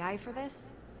one with the eye for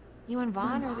this? You and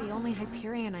Vaughn are the only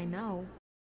Hyperion I know.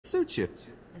 Suits you.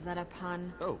 Is that a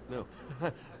pun? Oh, no.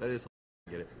 That is...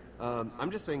 I get it.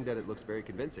 I'm just saying that it looks very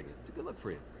convincing. It's a good look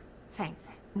for you.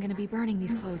 Thanks. I'm gonna be burning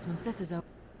these clothes once this is over.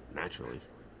 Naturally.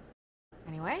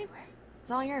 Anyway,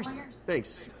 it's all yours.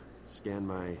 Thanks. Scan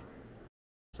my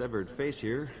severed face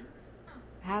here.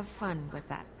 Have fun with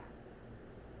that.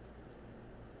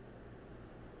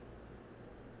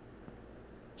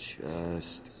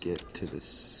 Just get to the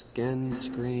scan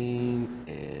screen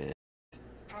and...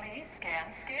 Please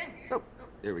scan skin. Oh,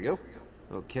 there we go.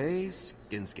 Okay,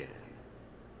 scan.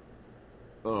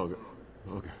 Oh, God.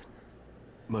 Oh, God.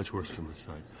 Much worse from this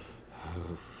side.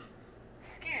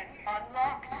 Skin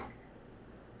unlocked.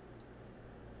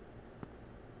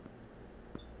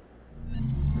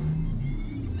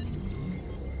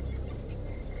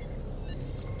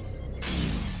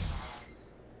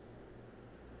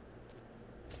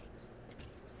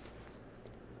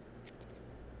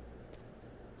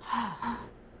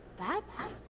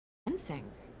 convincing.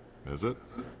 Is it?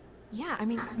 Yeah, I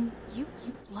mean, you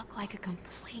look like a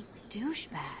complete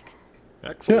douchebag.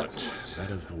 Excellent. That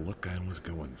is the look I was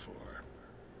going for.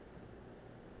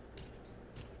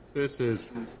 This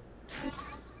is...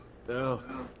 Oh,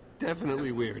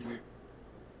 definitely weird.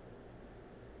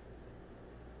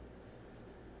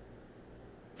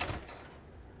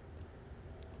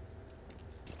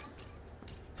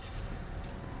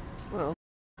 Well,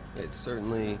 it's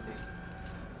certainly...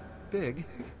 big.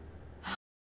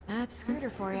 That's Scooter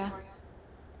for you.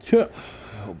 Sure.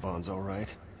 I hope Vaughn's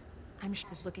alright. I'm sure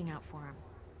he's looking out for him.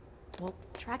 We'll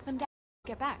track them down and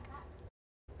get back.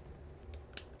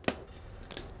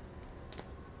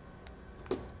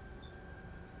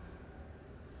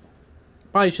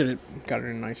 Probably should have got her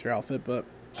in a nicer outfit, but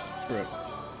screw it.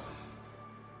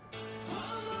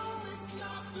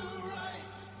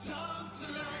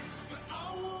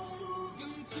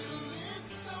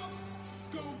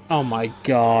 Oh my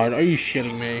god, are you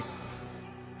shitting me?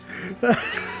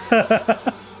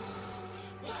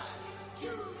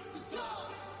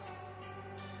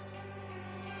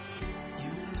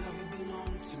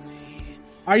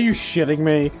 Are you shitting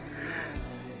me?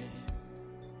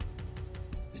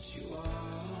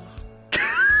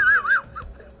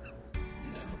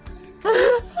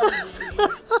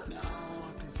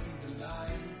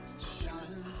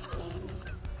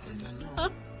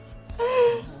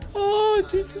 Oh,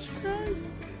 Jesus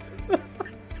Christ.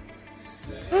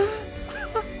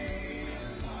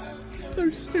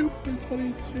 They're stupid. It's funny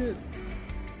as shit.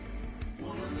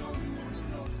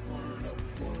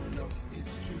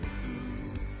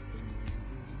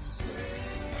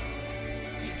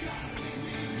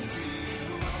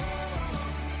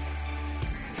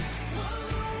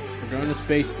 We're going to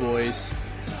space, boys.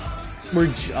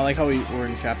 I like how we're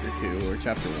in chapter 2 or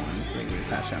chapter 1. I think we're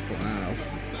past chapter 1. I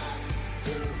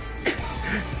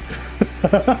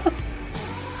don't know.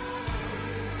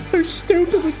 They're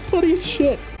stupid. It's funny as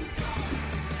shit.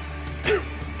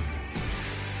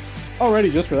 Already,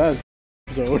 just for that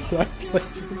episode, I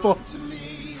played too far.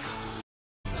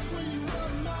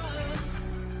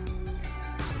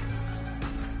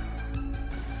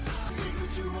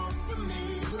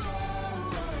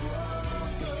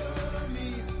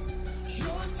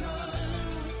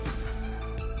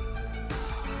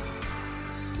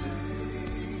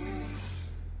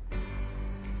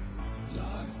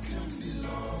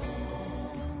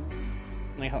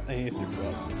 I threw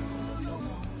up.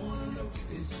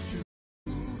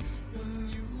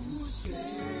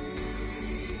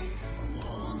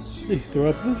 You threw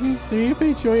up. So you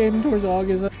paid show aiming towards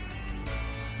August.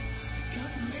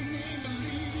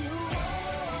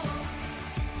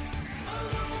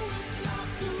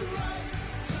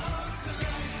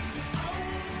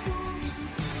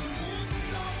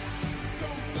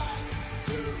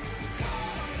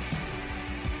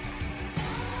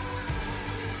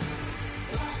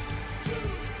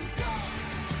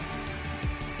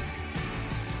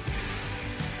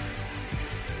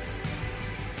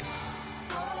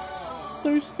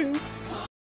 So stupid.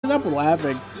 Stop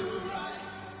laughing.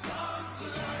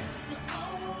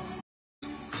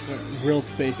 Real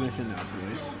space mission now,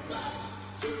 boys.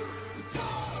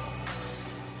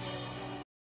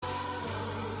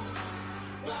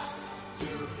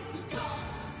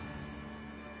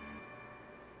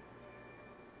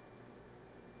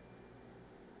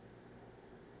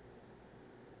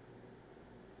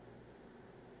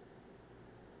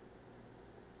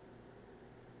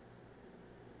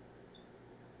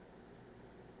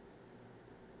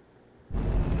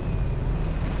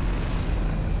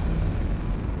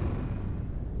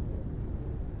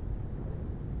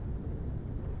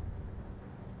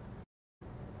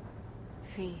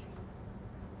 Fee,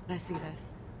 I see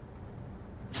this.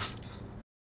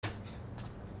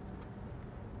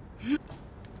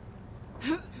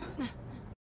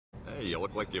 Hey, you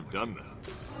look like you've done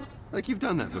that. Like you've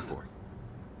done that before.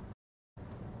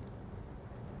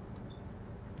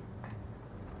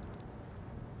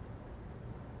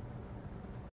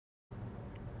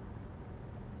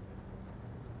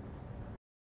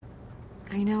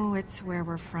 I know it's where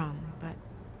we're from, but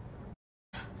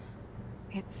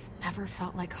it's never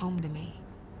felt like home to me.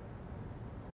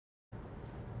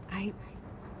 I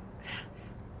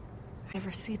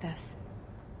never see this.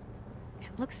 It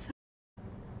looks so...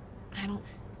 I don't...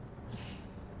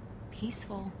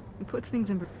 peaceful. It puts things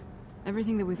in...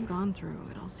 Everything that we've gone through,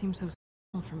 it all seems so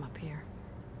small from up here.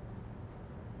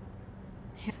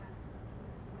 It's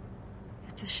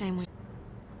a shame we...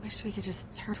 Wish we could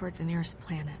just turn towards the nearest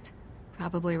planet.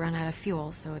 Probably run out of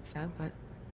fuel, so it's dead, but...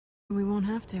 We won't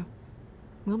have to.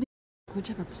 We'll be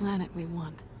whichever planet we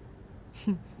want.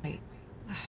 Wait.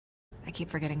 I I keep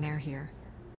forgetting they're here.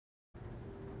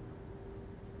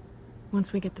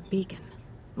 Once we get the beacon,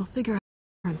 we'll figure out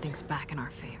how to turn things back in our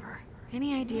favor.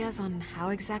 Any ideas on how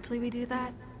exactly we do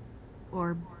that?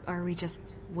 Or are we just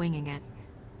winging it?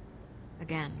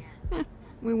 Again.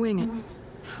 We wing it.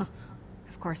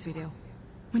 Of course we do.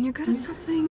 When you're good at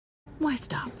something, why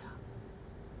stop?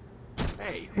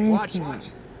 Hey, watch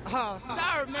it. Oh,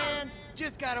 sorry, man.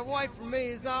 Just got away from me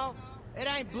is all. It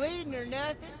ain't bleeding or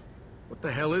nothing. What the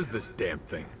hell is this damn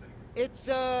thing? It's,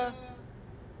 well,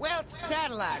 it's a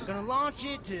satellite. Gonna launch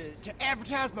it to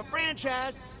advertise my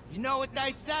franchise. You know what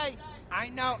they say?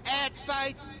 Ain't no ad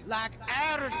space like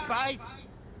outer space.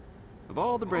 Of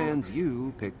all the brands,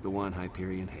 you picked the one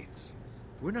Hyperion hates.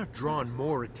 We're not drawing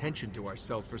more attention to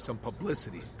ourselves for some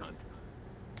publicity stunt.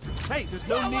 Hey, there's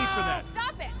no need for that.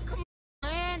 Stop it! Come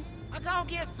on, man. I gotta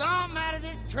get something out of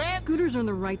this trip. Scooter's earned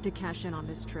the right to cash in on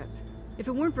this trip. If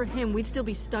it weren't for him, we'd still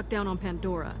be stuck down on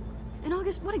Pandora. And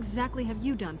August, what exactly have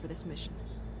you done for this mission?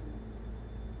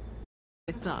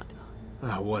 I thought.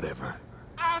 Ah, whatever.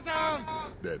 Awesome!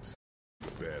 That's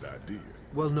a bad idea.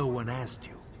 Well, no one asked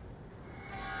you.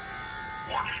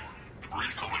 Warning. Debris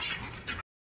collision.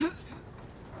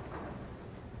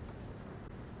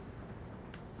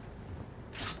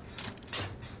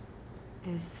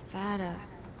 Is that a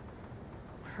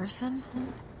person?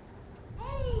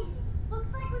 Hey, looks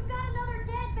like we've got another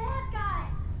dead bad guy.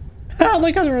 I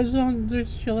like how they're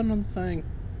chilling on the thing.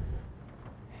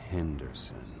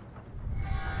 Henderson.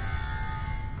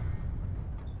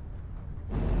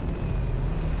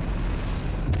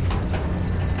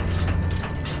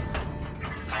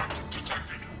 Impact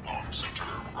detected on center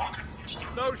rocket booster.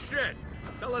 No shit!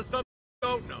 Tell us something we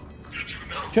don't know. Did you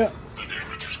know Sure. the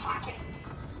damage is critical?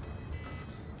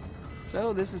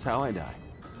 So this is how I die.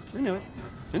 I knew it.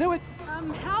 I knew it.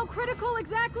 How critical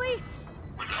exactly?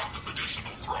 Without the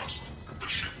additional thrust, the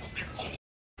ship will be pulled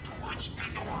towards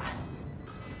Pandora.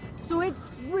 So it's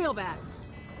real bad.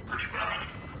 Pretty bad.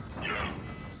 Yeah.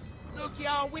 Look,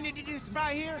 y'all, we need to do some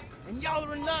right here, and y'all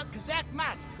are in luck, because that's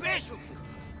my specialty.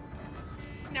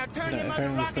 Now turn Yeah, them other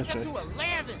apparently rockets up to specialty.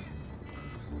 11.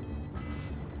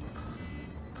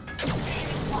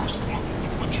 First one,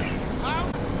 legit.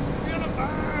 Oh, gonna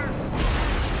burn.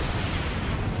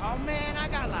 Oh, man, I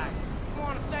got like, I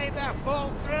want to say about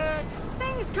full thrust.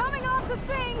 Things coming off the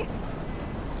thing!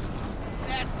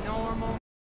 That's normal.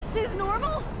 This is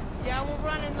normal? Yeah, we're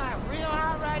running like real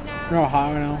hot right now. Real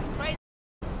hot right now. Crazy.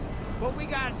 But we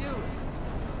gotta do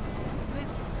it.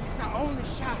 Listen, it's our only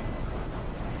shot.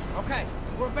 Okay,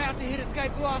 we're about to hit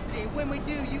escape velocity, and when we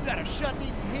do, you gotta shut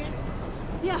these pins.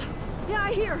 Yeah,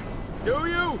 I hear. Do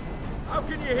you? How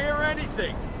can you hear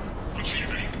anything?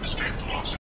 Achieving escape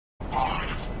velocity.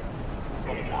 5,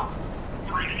 4,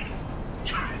 3,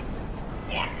 2,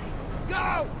 1.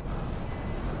 Go!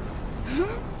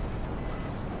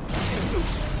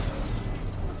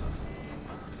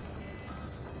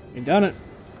 You done it.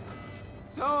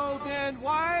 So then,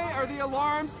 why are the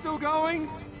alarms still going?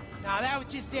 Now that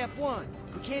was just step one.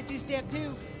 We can't do step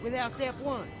two without step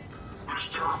one.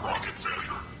 Booster rocket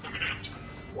failure imminent.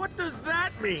 What does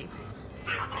that mean?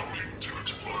 They're going to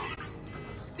explode.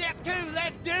 Step two,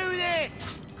 let's do this!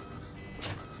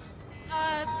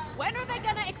 When are they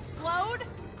gonna explode?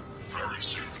 Very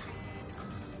soon.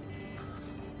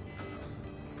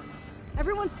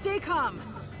 Everyone stay calm.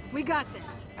 We got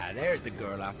this. Ah, there's the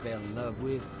girl I fell in love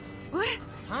with. What?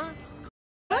 Huh?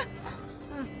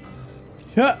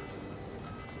 Yeah.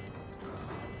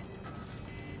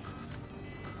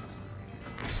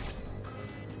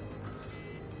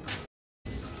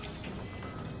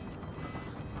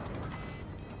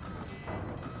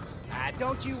 Ah,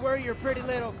 don't you worry your pretty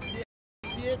little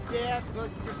yeah, but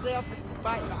yourself.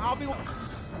 Bye. I'll be.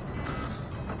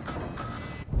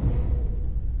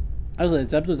 I was like,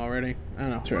 it's episode already. I don't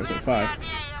know. It's episode 5.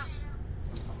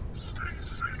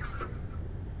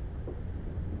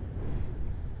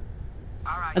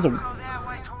 Alright, That's a- you go that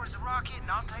way towards the rocket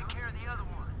and I'll take care of the other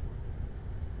one.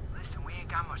 Listen, we ain't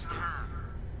got much time.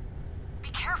 Be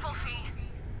careful, Fee.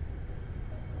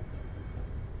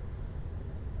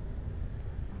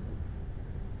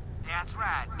 That's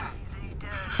right. Easy does.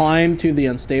 Climb to the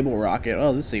unstable rocket.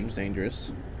 Oh, this seems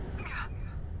dangerous.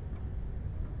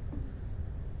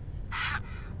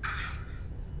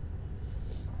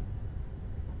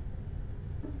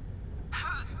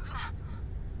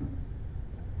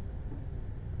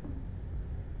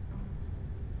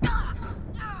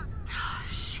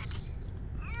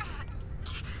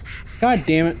 God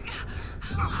damn it.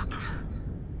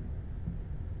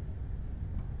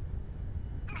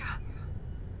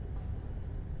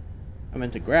 I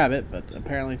meant to grab it, but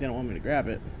apparently they don't want me to grab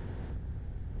it.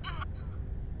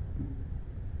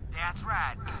 That's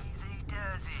right. Easy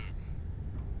does it.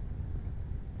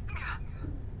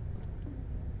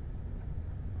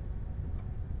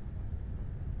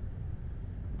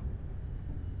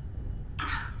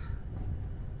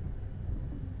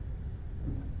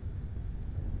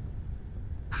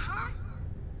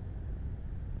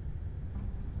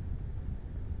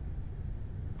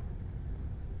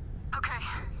 Okay,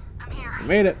 I'm here. I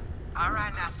made it. All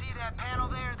right, now see that panel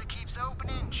there that keeps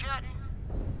opening and shutting?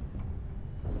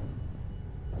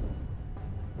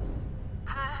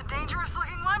 Dangerous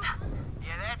looking one?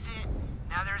 Yeah, that's it.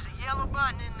 Now there's a yellow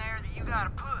button in there that you gotta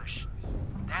push.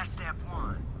 That's step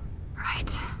one. Right.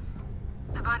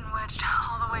 The button wedged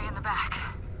all the way in the back.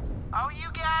 Oh,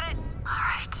 you got it?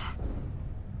 Alright.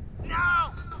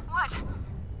 No! What?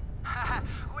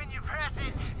 When you press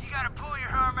it, you gotta pull your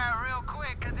arm out real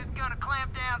quick, cause it's gonna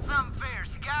clamp down something fierce.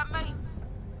 You got me?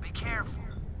 Be careful.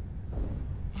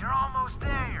 You're almost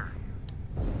there.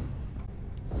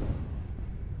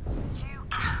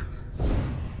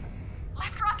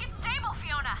 Left rocket stable,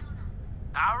 Fiona.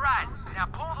 All right, now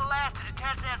pull the last to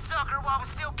detach that sucker while we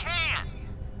still can.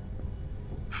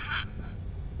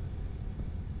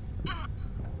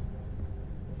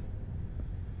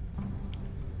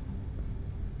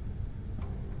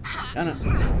 Done it.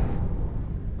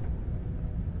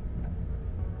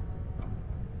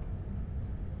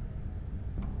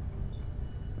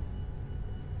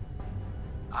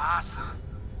 Awesome.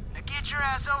 Now get your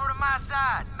ass over to my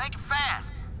side. Make it fast.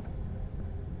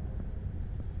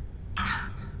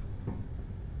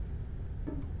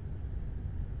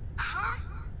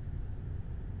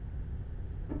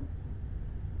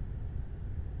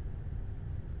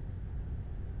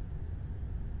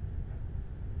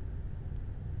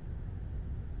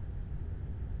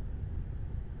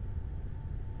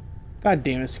 God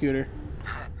damn it, Scooter.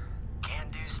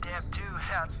 Can't do step two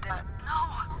without step.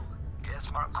 No.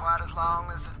 Guess not quite as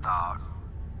long as I thought.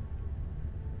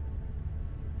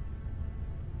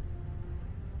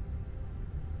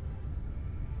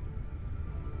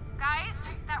 Guys,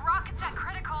 that rocket's at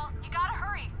critical. You gotta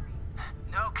hurry.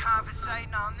 No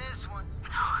compensating on this one.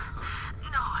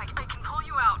 No, I can pull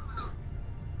you out.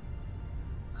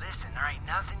 Listen, there ain't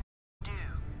nothing you can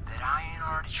do that I ain't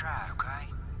already tried,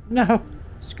 okay? No.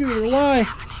 Scooter, why?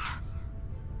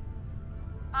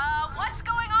 What's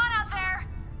going on out there?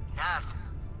 Nothing.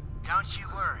 Don't you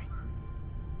worry.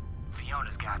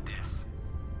 Fiona's got this.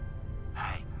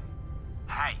 Hey.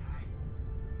 Hey.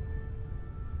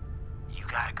 You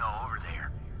gotta go over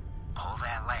there, pull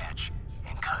that latch,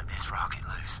 and cut this rocket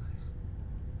loose.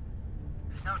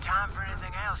 There's no time for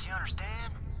anything else, you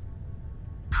understand?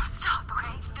 Oh, stop,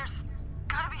 okay? There's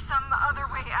gotta be some other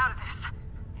way out of this.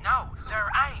 No, there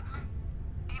ain't.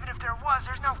 Even if there was,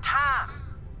 there's no time.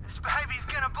 This baby's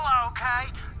gonna blow, okay?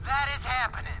 That is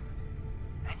happening.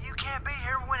 And you can't be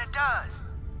here when it does.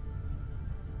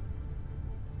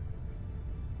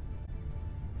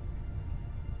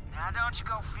 Now don't you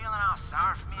go feeling all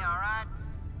sorry for me, alright?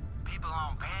 People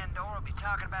on Pandora will be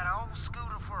talking about an old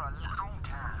scooter for a long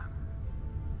time.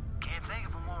 Can't think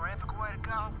of a more epic way to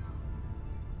go.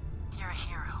 You're a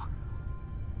hero.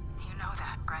 You know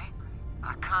that, right?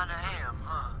 I kinda am,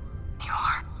 huh? You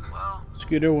are. Well,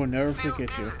 Scooter will never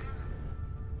forget you.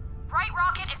 Right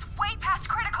rocket is way past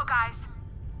critical, guys.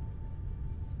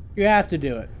 You have to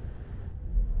do it.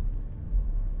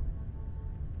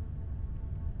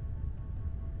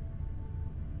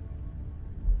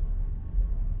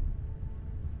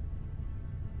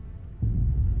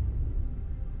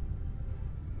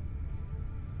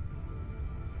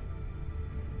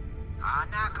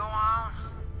 Now go on.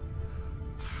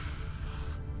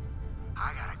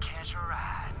 I gotta catch a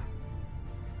ride.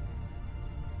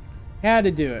 Had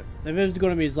to do it. If it was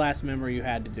going to be his last memory, you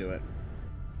had to do it.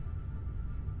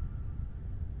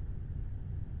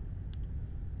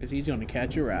 Because he's going to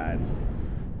catch a ride.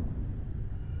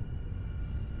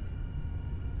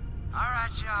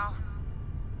 Alright, y'all.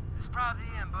 This is probably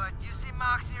the end, but you see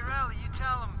Moxie or Ellie, you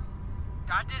tell them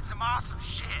I did some awesome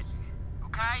shit.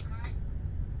 Okay?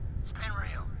 It's been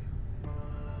real.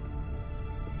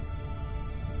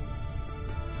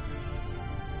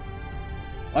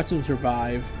 Watch them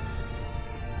survive.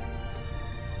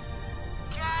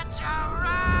 Catch a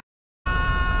ride!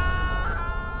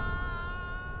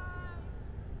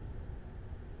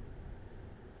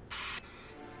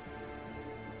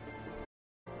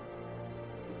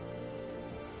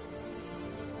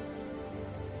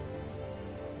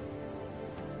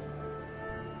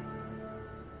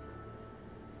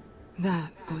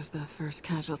 That was the first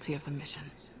casualty of the mission.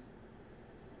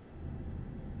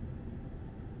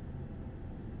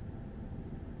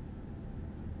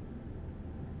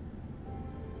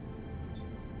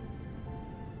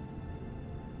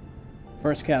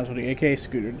 First casualty, aka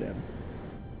Scooter dead.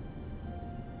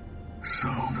 So,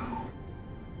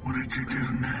 what did you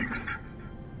do next?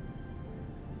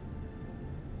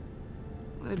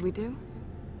 What did we do?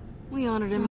 We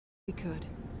honored him as we could.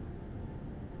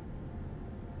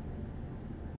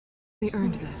 We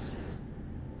earned this.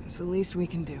 It's the least we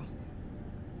can do.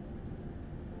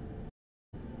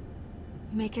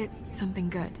 Make it something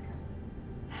good.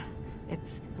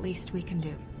 It's the least we can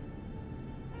do.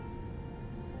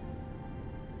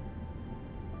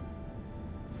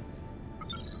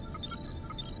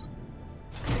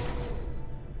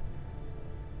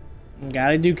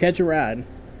 Gotta do catch a ride.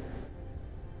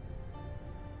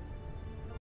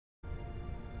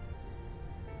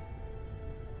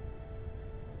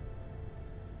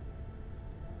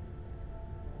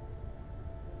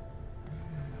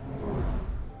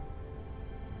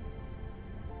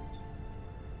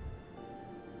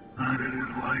 What it is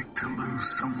like to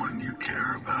lose someone you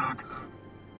care about.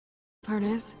 Part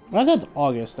is, Well, that's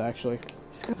August, actually.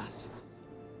 screw us.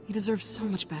 He deserves so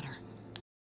much better.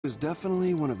 He was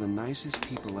definitely one of the nicest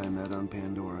people I met on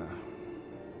Pandora.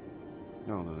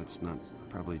 Although that's not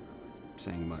probably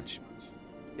saying much.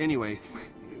 Anyway,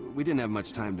 we didn't have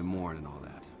much time to mourn and all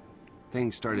that.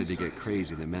 Things started to get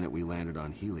crazy the minute we landed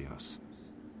on Helios.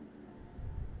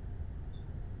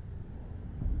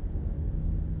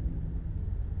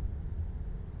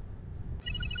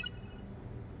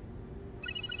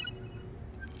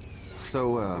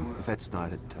 So, if that's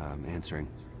not it, answering.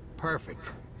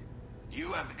 Perfect.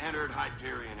 You have entered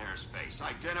Hyperion airspace.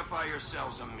 Identify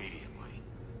yourselves immediately.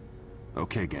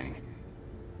 Okay, gang.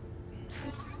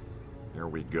 Here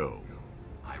we go.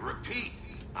 I repeat,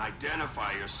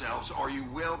 identify yourselves or you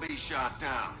will be shot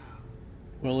down.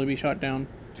 Will he be shot down?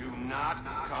 Do not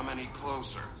come any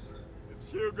closer. It's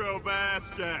Hugo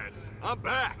Vasquez. I'm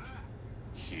back.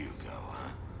 Hugo,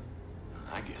 huh?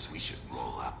 I guess we should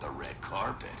roll out the red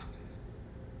carpet.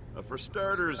 For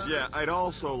starters, yeah, I'd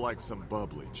also like some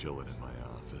bubbly chilling in my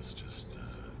office. Just,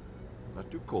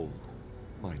 not too cold,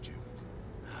 mind you.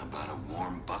 How about a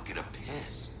warm bucket of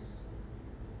piss?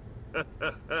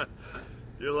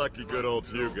 You're lucky good old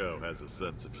Hugo has a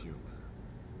sense of humor.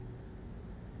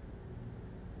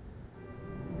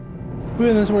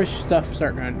 Well, that's where stuff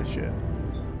start going to shit.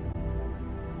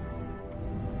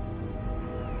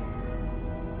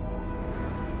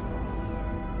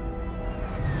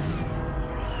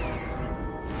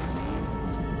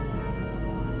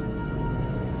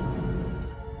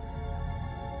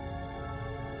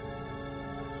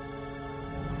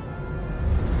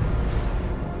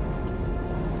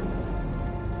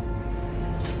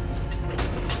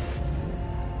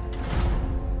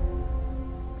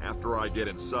 After I get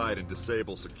inside and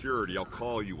disable security, I'll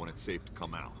call you when it's safe to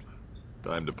come out.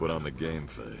 Time to put on the game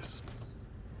face.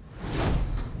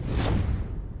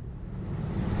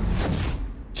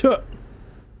 Chuh.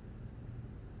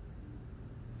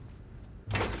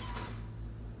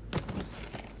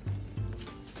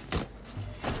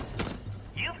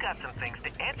 You've got some things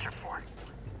to answer for.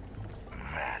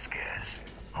 Vasquez.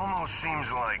 Almost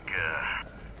seems like,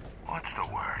 what's the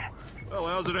word? Well,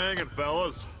 how's it hanging,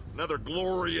 fellas? Another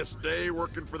glorious day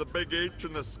working for the big H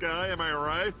in the sky, am I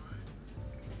right?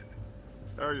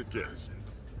 How are your kids?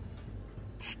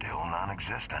 Still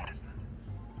non-existent.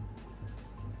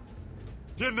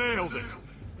 You nailed it!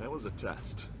 That was a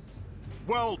test.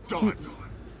 Well done!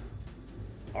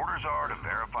 Orders are to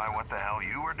verify what the hell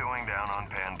you were doing down on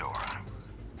Pandora.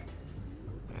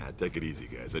 Take it easy,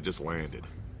 guys. I just landed.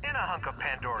 In a hunk of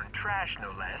Pandoran trash,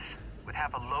 no less, with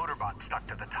half a loader bot stuck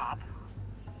to the top.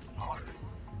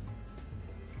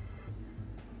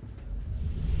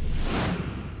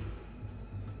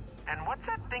 And what's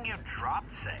that thing you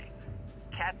dropped say?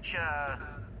 Catch,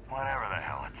 whatever the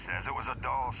hell it says. It was a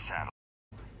dull satellite.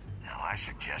 Now I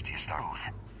suggest you start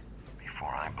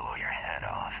before I blow your head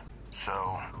off. So,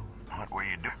 what were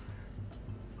you doing?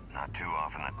 Not too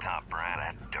often the top brat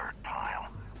of that dirt pile.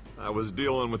 I was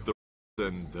dealing with the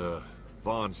and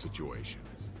Vaughn situation.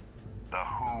 The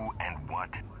who and what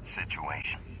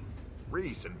situation?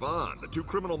 Reese and Vaughn, the two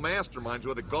criminal masterminds who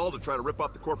had the gall to try to rip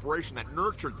off the corporation that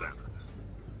nurtured them.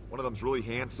 One of them's really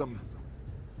handsome.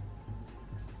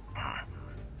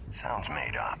 Sounds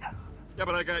made up. Yeah,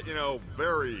 but I got, you know,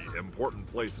 very important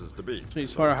places to be.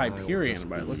 He's part of Hyperion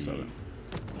by the looks of it.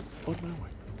 Out my way.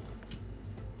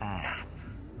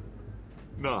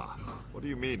 Nah. What do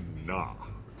you mean, nah?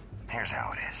 Here's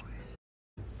how it is.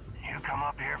 You come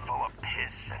up here full of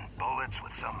piss and bullets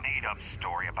with some made-up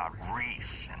story about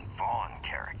Reese and Vaughn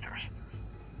characters.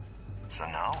 So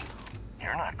no,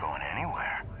 you're not going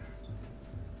anywhere.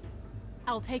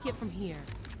 I'll take it from here.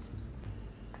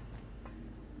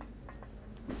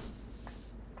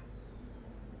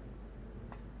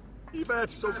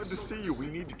 T-Batch, so good to see you. We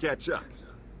need to catch up.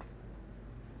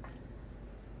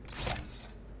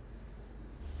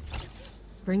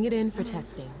 Bring it in for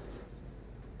testing.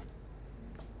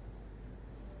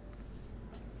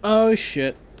 Oh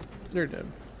shit. They're dead.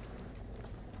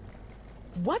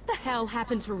 What the hell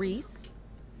happened to Reese?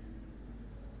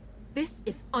 This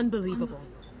is unbelievable.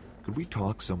 Could we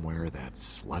talk somewhere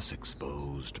that's less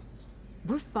exposed?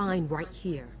 We're fine right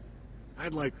here.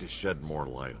 I'd like to shed more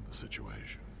light on the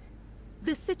situation.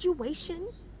 The situation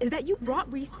is that you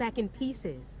brought Reese back in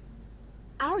pieces.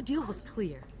 Our deal was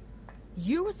clear.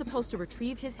 You were supposed to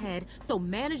retrieve his head so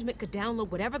management could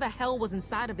download whatever the hell was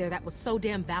inside of there that was so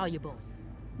damn valuable.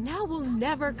 Now we'll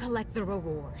never collect the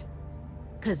reward.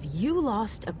 'Cause you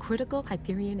lost a critical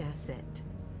Hyperion asset.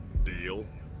 Deal?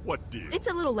 What deal? It's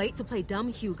a little late to play dumb,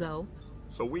 Hugo.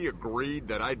 So we agreed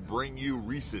that I'd bring you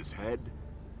Reese's head?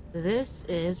 This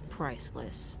is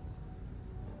priceless.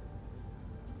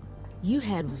 You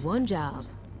had one job,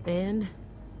 and,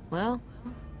 well,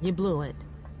 you blew it.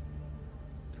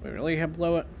 We really have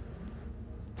blow it?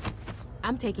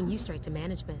 I'm taking you straight to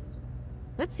management.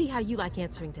 Let's see how you like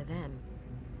answering to them.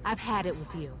 I've had it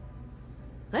with you.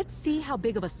 Let's see how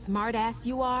big of a smartass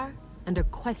you are under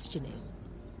questioning.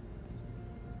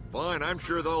 Fine, I'm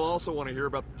sure they'll also want to hear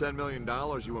about the $10 million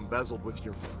you embezzled with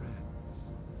your friends.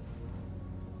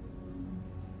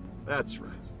 That's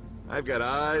right. I've got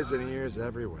eyes and ears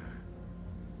everywhere.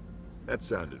 That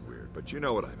sounded weird, but you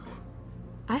know what I mean.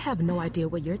 I have no idea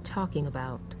what you're talking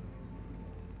about.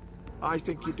 I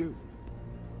think you do.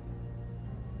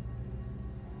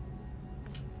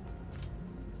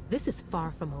 This is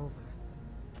far from over.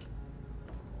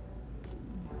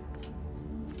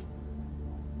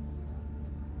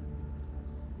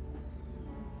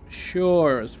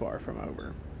 Sure is far from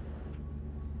over.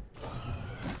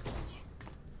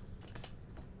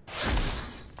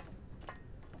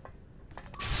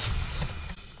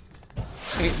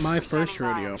 Ain't my first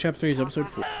rodeo. Chapter 3 is episode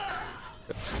 4.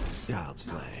 Child's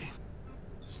play.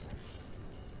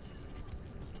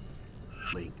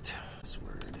 Leaked.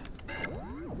 Password.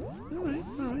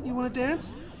 Alright. You wanna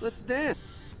dance? Let's dance.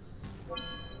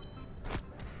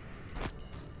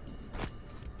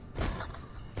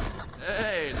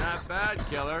 Hey, not bad,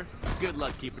 killer. Good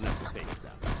luck keeping up the pace,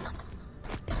 though.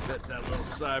 Bet that little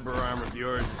cyber arm of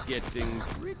yours is getting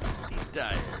pretty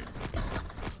tired.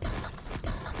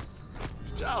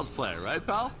 It's child's play, right,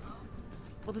 pal?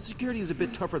 Well, the security is a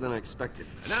bit tougher than I expected.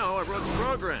 I know, I wrote the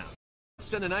program.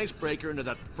 Send an icebreaker into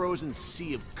that frozen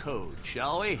sea of code,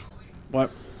 shall we?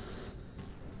 What?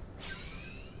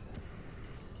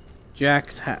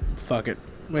 Jack's hat. Fuck it.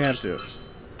 We have to.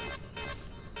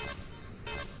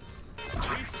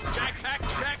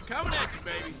 Jack coming at you,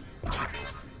 baby.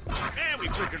 And we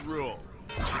frickin' rule.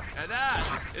 And that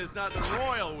is not the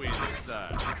royal we this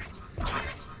time.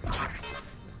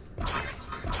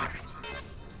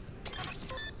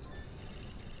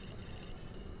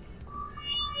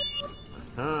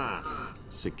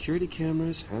 Security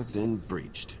cameras have been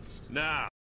breached. Now,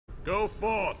 go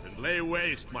forth and lay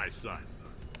waste, my son.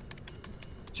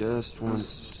 Just one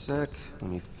sec. Let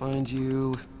me find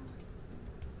you.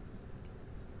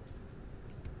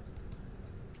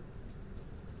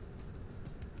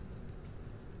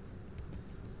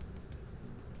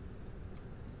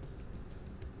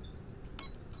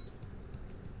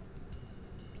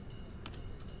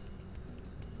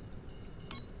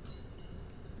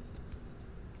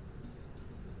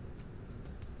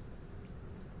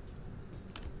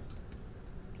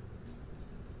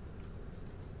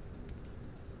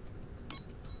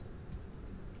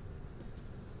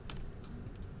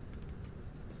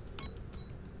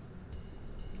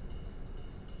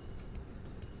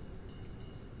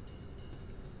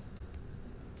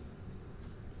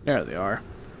 There they are.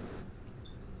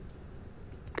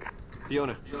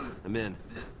 Fiona, I'm in.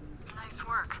 Nice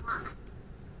work.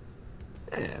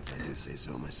 If I do say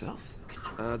so myself.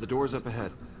 The door's up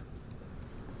ahead.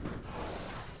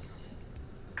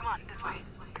 Come on, this way.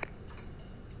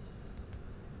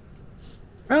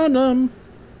 Found them.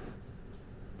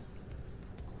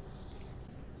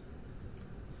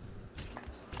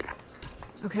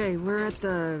 Okay, we're at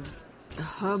the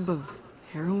hub of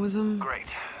heroism. Great.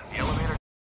 The elevator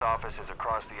office is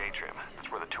across the atrium. That's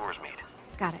where the tours meet.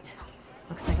 Got it.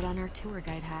 Looks like it on our tour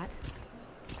guide hat.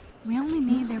 We only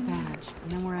need their badge,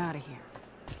 and then we're out of here.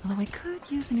 Although I could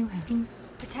use a new hat.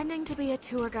 Pretending to be a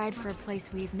tour guide for a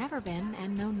place we've never been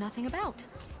and know nothing about.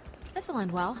 This'll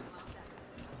end well.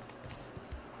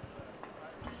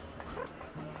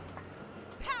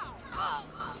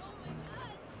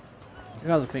 I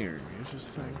got the finger. It's just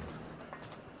a thing.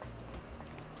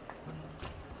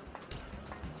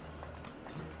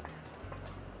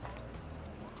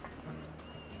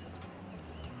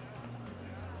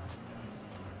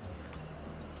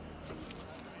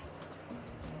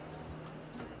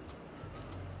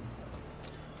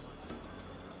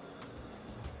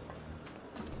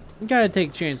 You gotta take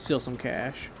a chance to steal some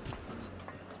cash.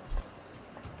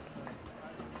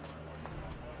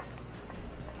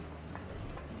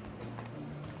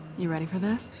 You ready for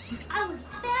this? I was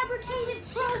fabricated,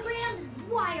 programmed, and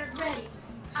wired ready.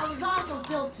 I was also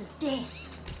built to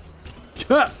dance.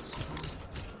 That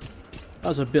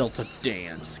was a built to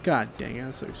dance. God dang it,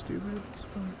 that's so stupid. It's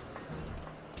fun.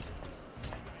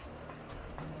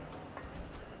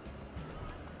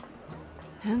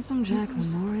 Handsome Jack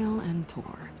Memorial and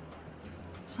Tour.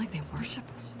 It's like they worship.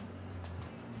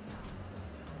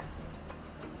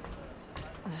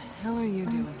 The hell are you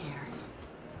doing here?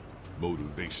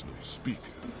 Motivational speaker.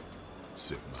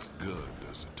 Said my gun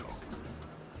does the talking.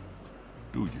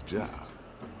 Do your job,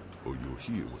 or you'll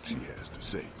hear what she has to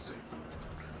say.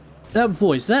 That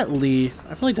voice, that Lee.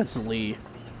 I feel like that's Lee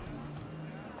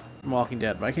from Walking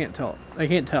Dead, but I can't tell. I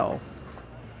can't tell.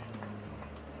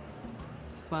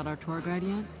 Spot our tour guide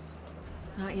yet?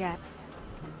 Not yet.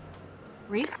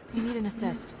 Reese, you need an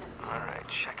assist. Alright,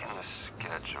 checking the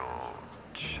schedule.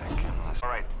 Checking the...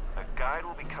 Alright, a guide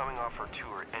will be coming off her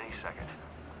tour any second.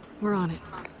 We're on it.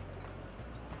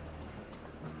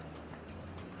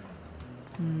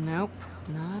 Nope,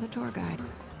 not a tour guide.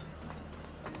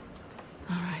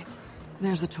 Alright,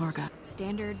 there's the tour guide.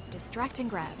 Standard distract and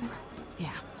grab.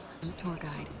 Yeah, the tour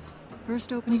guide.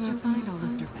 First opening I find, I'll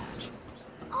lift her badge.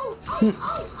 Oh,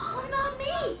 what about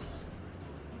me?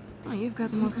 Oh, you've got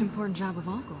the most important job of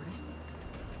all, Gordis.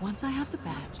 Once I have the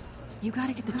badge, you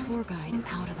gotta get the tour guide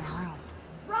out of the room.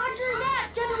 Roger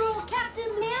that, General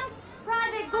Captain Lamb.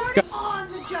 Private Gordon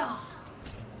on the job.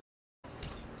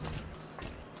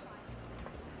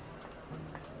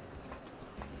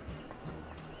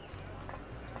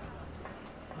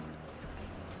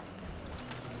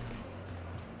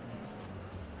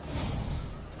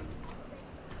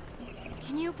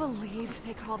 Can you believe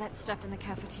they call that stuff in the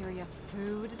cafeteria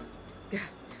food?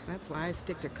 That's why I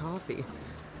stick to coffee.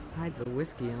 Hides the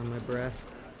whiskey on my breath.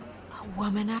 A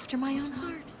woman after my own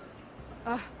heart.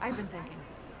 I've been thinking.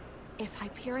 If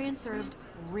Hyperion served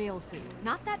real food,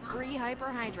 not that brie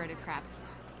hyperhydrated crap.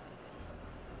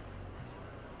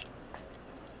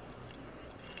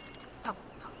 Oh,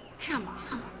 come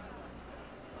on.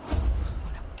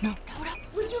 No.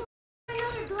 Would you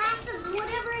another glass of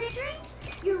whatever it is drink?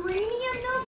 Uranium,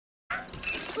 no?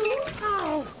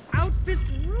 Oh, outfit's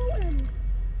ruined.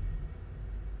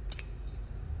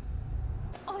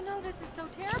 Oh no, this is so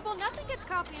terrible. Nothing gets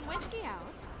coffee and whiskey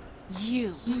out.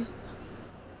 You.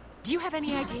 Do you have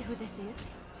any idea who this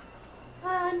is?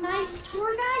 Nice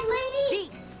tour guide lady?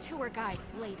 The tour guide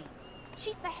lady.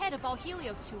 She's the head of all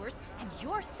Helios tours, and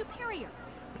you're superior.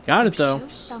 Got it though. Show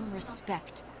some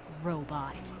respect,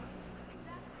 robot.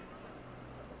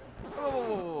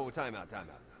 Oh, time out.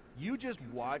 You just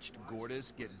watched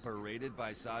Gordis get berated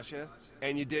by Sasha,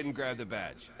 and you didn't grab the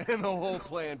badge, and the whole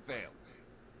plan failed.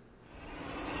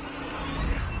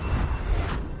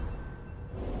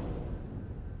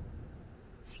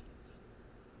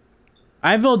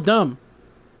 I feel dumb.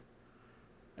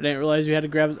 I didn't realize you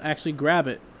had to actually grab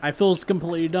it. I feel it's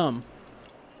completely dumb.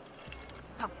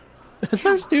 That's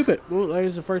so stupid. Well, that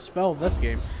is the first fail of this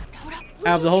game.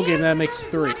 Out of the whole game, that makes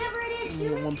 3.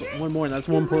 One more, and that's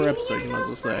one per episode, you might as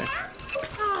well say.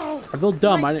 I feel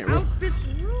dumb. I didn't realize.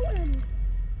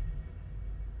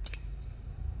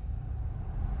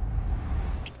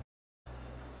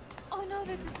 Oh no,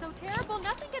 this is so terrible.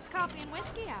 Nothing gets coffee and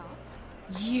whiskey out.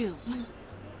 You.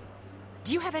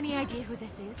 Do you have any idea who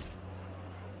this is?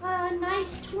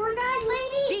 Nice tour guide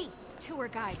lady? The tour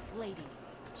guide lady.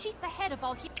 She's the head of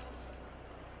all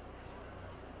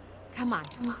Come on,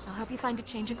 I'll help you find a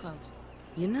change of clothes.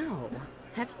 You know,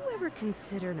 have you ever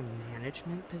considered a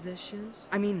management position?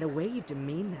 I mean, the way you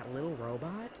demean that little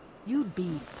robot, you'd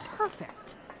be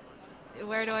perfect.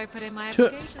 Where do I put in my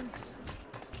application?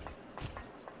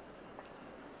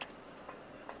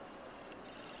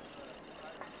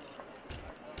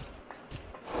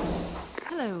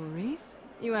 Hello, Reese.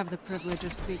 You have the privilege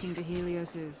of speaking to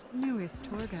Helios's newest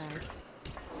tour guide.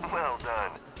 Well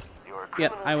done. You're Yeah,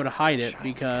 I would hide it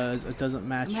because it doesn't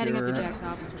match I'm heading your... up to Jack's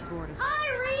office with Gordis.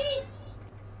 Hi, Reese!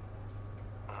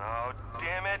 Oh,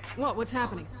 damn it. What's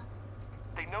happening?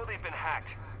 They know they've been hacked.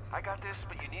 I got this,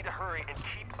 but you need to hurry and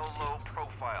keep a low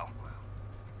profile.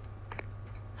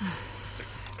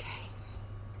 Okay.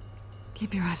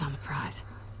 Keep your eyes on the prize.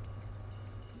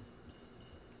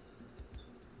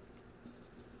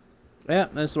 Yeah,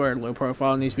 that's where low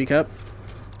profile needs to be kept.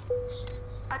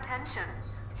 Attention.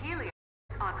 Helios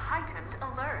on heightened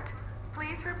alert.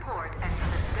 Please report any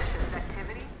suspicious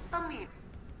activity immediately.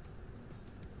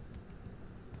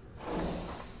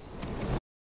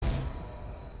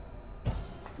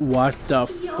 What the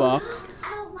fuck?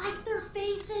 I don't like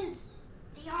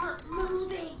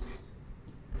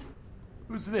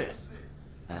Who's this?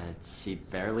 She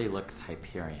barely looks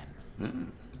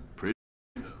Hyperion. Pretty.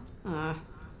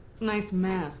 Nice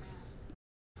masks.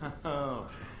 Oh,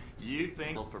 you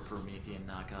think for Promethean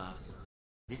knockoffs.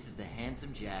 This is the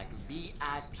Handsome Jack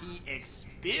VIP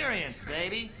experience,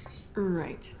 baby!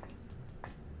 Right.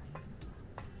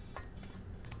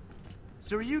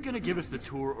 So are you gonna give us the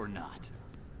tour or not?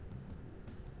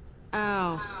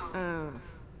 Oh,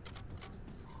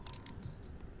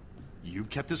 You've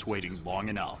kept us waiting long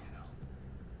enough.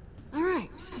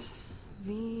 Alright.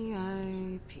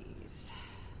 VIPs.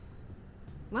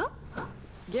 Well,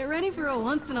 get ready for a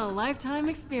once-in-a-lifetime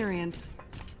experience.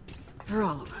 For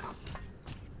all of us.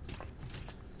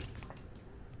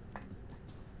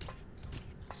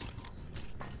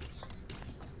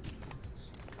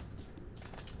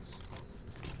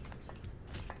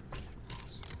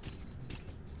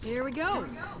 Here we go.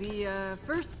 The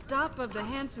first stop of the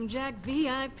Handsome Jack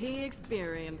VIP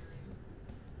experience.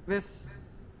 This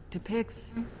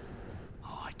depicts...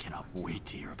 Oh, I cannot wait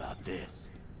to hear about this.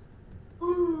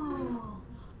 Ooh.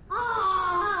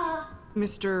 Ah.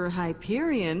 Mr.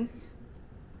 Hyperion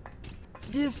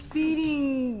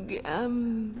defeating,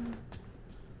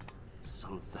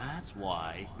 So that's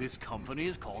why this company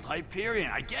is called Hyperion.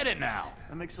 I get it now.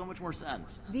 That makes so much more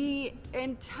sense. the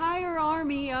entire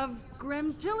army of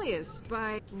Gramgilius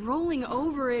by rolling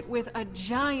over it with a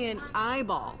giant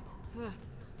eyeball.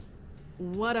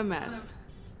 What a mess.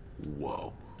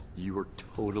 Whoa. You are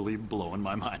totally blowing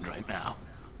my mind right now.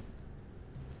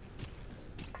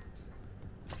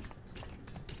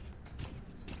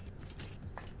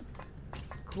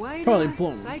 Quite Probably a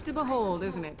blown. sight to behold,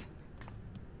 isn't it?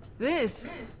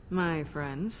 This, my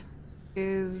friends,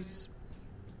 is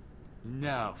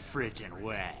No freaking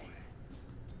way.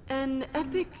 an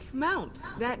epic mount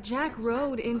that Jack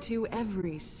rode into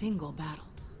every single battle.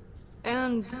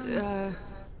 And, I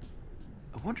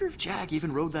wonder if Jack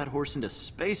even rode that horse into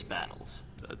space battles.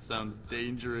 That sounds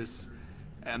dangerous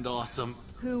and awesome.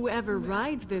 whoever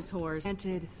rides this horse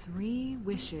granted 3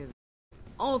 wishes.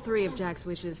 All 3 of Jack's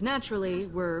wishes, naturally,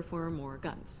 were for more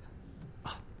guns.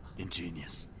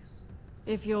 Ingenious.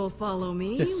 If you'll follow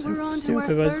me, Just so we're on to our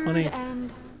stupid, but it's third funny.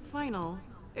 and final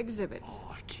exhibit.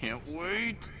 Oh, I can't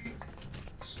wait.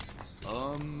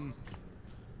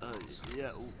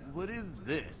 Yeah, what is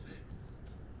this?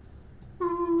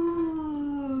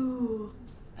 Ooh.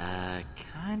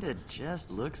 Kinda just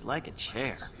looks like a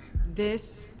chair.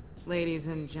 This, ladies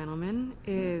and gentlemen,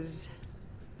 is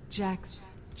Jack's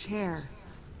chair.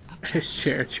 His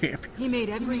chair champion. He made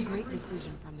every great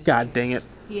decision from this God chair. dang it.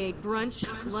 He ate brunch,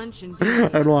 lunch, and I dinner.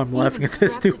 don't know why I'm He laughing even at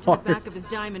this strapped too it to the hard. back of his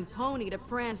diamond pony to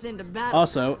prance into battle.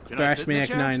 Also,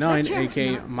 ThrashManiac99, That chair's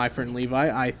aka not- my friend Levi,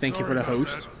 I thank you for the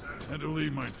host. Had to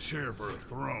leave my chair for a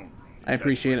throne. I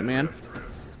appreciate it, man.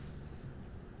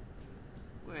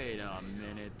 Wait a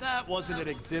minute, that wasn't an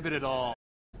exhibit at all.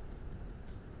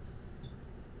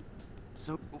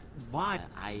 So, why?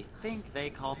 I think they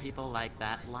call people like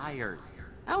that liars.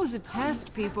 That was a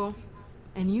test, people.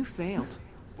 And you failed.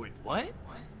 Wait, what?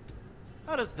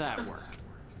 How does that work?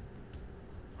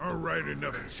 All right,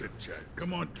 enough chit-chat.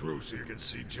 Come on through so you can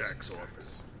see Jack's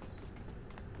office.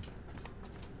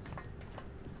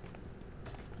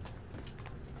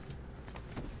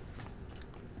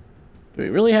 Do we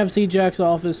really have C. Jack's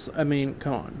office? I mean,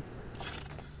 come on.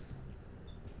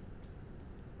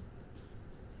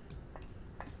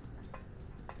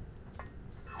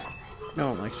 No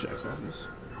one likes Jack's office.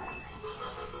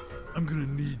 I'm gonna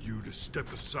need you to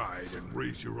step aside and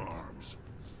raise your arms.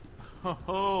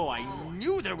 Oh, I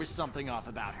knew there was something off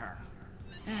about her.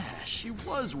 Yeah, she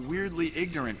was weirdly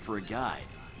ignorant for a guy.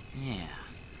 Yeah.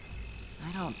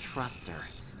 I don't trust her.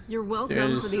 You're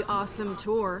welcome for the awesome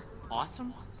tour.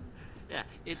 Awesome? Yeah,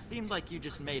 it seemed like you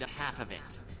just made a half of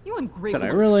it. You ungrateful Did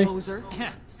I really? poser.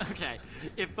 Yeah, okay.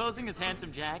 If posing as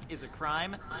Handsome Jack is a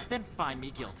crime, then find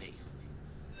me guilty.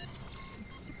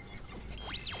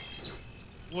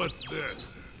 What's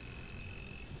this?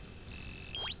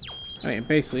 I mean, it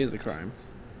basically is a crime.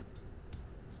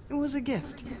 It was a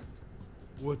gift.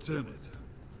 What's in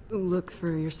it? Look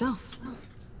for yourself.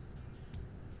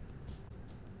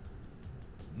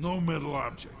 No metal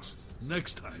objects.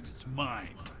 Next time, it's mine.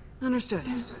 Understood.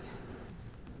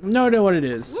 No idea what it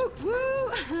is. Woo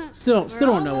woo! Still We're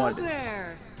don't know what almost it is.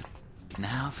 there.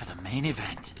 Now for the main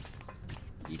event.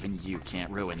 Even you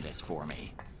can't ruin this for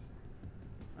me.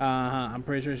 I'm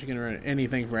pretty sure she can run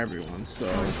anything for everyone, so...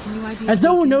 Can you ID As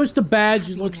no one sneaking? knows the badge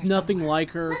looks nothing like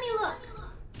her. Let me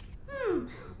look.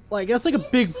 Like, that's like a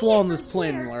big flaw in this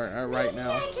plan right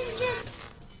now. I can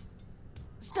just...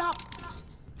 Stop!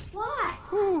 Why?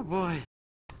 Oh boy.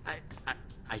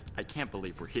 I can't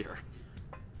believe we're here.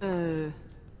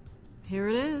 Here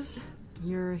it is.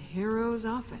 Your hero's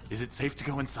office. Is it safe to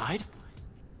go inside?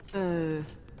 It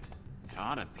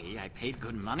ought to be. I paid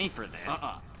good money for this.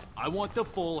 I want the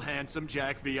full Handsome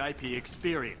Jack VIP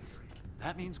experience.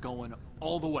 That means going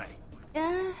all the way.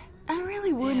 I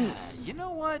really wouldn't. Yeah, you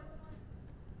know what?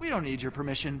 We don't need your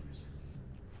permission.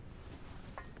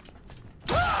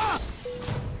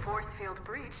 Force field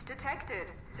breach detected.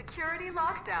 Security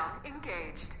lockdown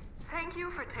engaged. Thank you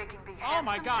for taking the Oh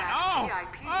my Handsome God,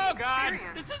 Jack VIP oh God,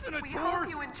 experience. this isn't a we tour. hope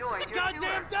you enjoyed It's a your goddamn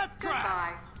tour. death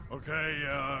trap. Goodbye.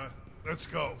 Okay, let's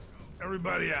go.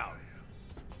 Everybody out.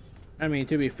 I mean,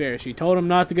 to be fair, she told him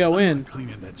not to go in.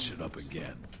 Cleaning that shit up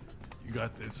again. You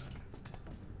got this.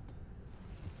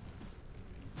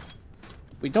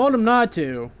 We told him not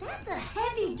to. That's a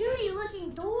heavy-duty looking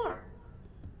door.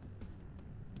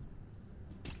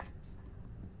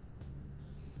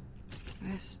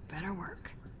 This better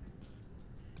work.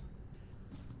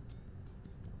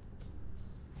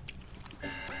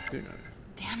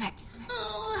 Damn it.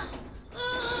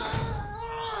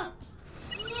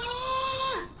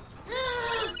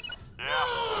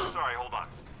 Yeah, sorry, hold on.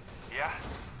 Yeah?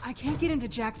 I can't get into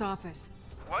Jack's office.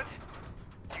 What?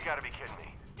 You gotta be kidding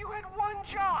me. You had one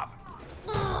job!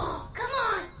 Come on!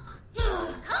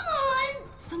 Come on!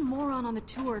 Some moron on the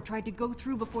tour tried to go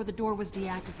through before the door was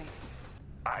deactivated.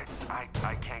 I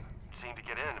can't seem to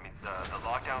get in. I mean, the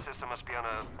lockdown system must be on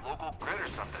a local grid or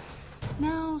something.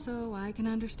 Now, so I can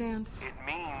understand. It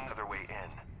means other way in.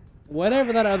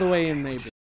 Whatever that other way in may be.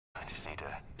 I just need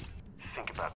to think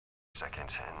about it for a second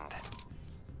and...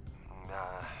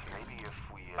 maybe if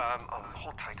we...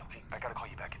 hold tight. I gotta call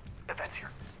you back. Event's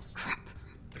here.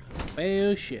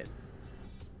 Oh shit.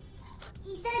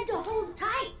 He said to hold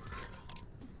tight.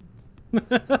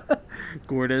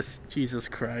 Gordas, Jesus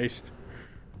Christ.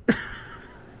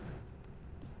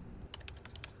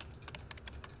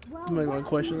 I'm not gonna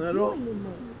question that at all.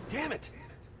 Damn it!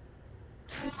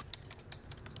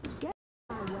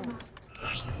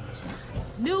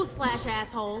 Newsflash,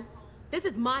 asshole. This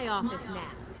is my office now.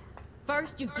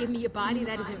 First you give me a body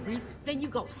that isn't recent, then you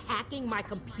go hacking my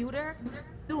computer?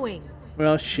 Doing.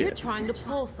 Well, You're shit. trying to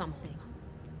pull something.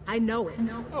 I know it.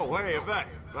 Oh, hey, Yvette.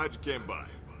 Glad you came by.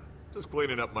 Just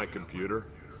cleaning up my computer.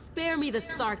 Spare me the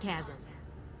sarcasm.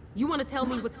 You want to tell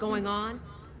me what's going on?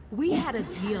 We had a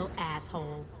deal,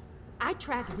 asshole. I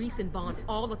tracked Reese and Bond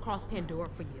all across Pandora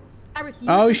for you. I refused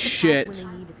Oh, to shit. when they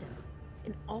needed them.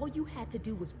 And all you had to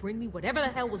do was bring me whatever the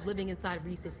hell was living inside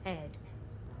Reese's head.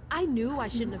 I knew I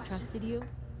shouldn't have trusted you.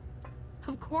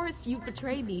 Of course you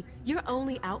betrayed me. You're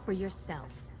only out for yourself.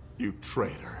 You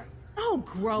traitor. Oh,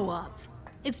 grow up.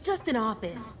 It's just an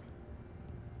office.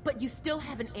 But you still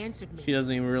haven't answered me. She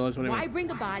doesn't even realize what I Why mean.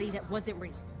 bring a body that wasn't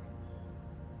Reese?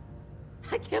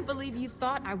 I can't believe you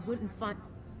thought I wouldn't find...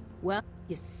 Well,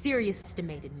 you seriously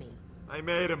estimated me. I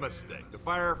made a mistake. The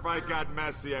firefight got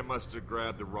messy. I must have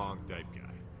grabbed the wrong dead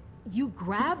guy. You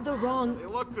grabbed the wrong... They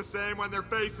look the same when their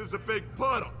face is a big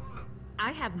puddle.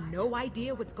 I have no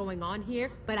idea what's going on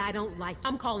here, but I don't like...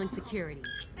 I'm calling security.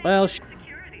 Well,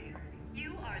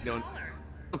 Don't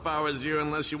if I was you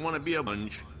unless you want to be a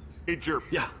bunch. Hey, jerk.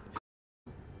 Yeah.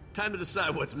 Time to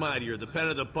decide what's mightier, the pen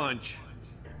or the punch.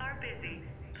 Are busy.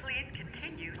 Please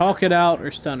continue. talk it out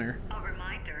or stun her. A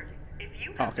reminder, if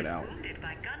you Talk it out. wounded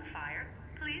by gunfire,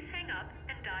 please hang up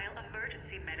and dial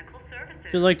emergency medical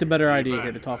services. Feels like the better idea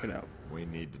here to talk it out. We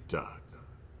need to talk.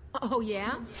 Oh,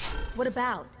 yeah? What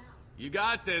about? You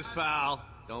got this, pal.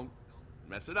 Don't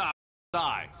mess it up.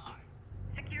 Die.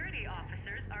 Security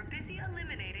officers are busy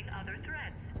eliminating other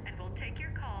threats and will take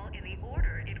your call in the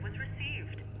order it was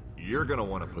received. You're gonna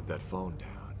want to put that phone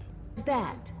down. What's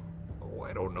that? Oh,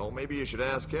 I don't know. Maybe you should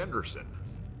ask Henderson.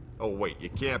 Oh, wait, you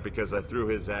can't because I threw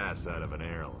his ass out of an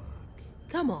airlock.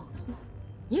 Come on.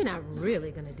 You're not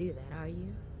really gonna do that, are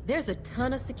you? There's a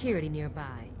ton of security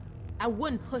nearby. I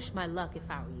wouldn't push my luck if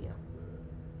I were you.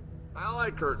 I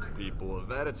like hurting people,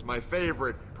 Yvette. It's my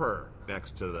favorite perk,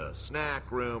 next to the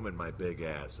snack room and my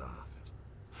big-ass office.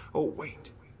 Oh,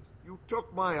 wait. You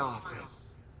took my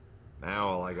office. Now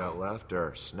all I got left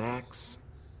are snacks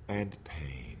and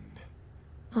pain.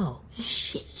 Oh,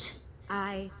 shit.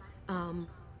 I'll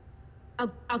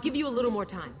give you a little more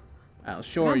time. I'll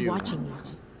show you. I'm watching you.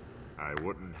 I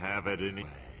wouldn't have it any...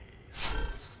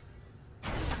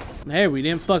 Hey, we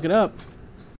didn't fuck it up.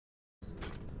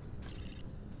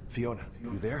 Fiona,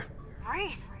 you there?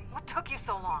 Reese, what took you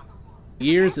so long?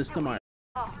 Years is tomorrow.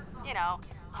 Oh, you know,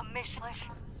 a mission.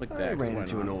 Like I that. ran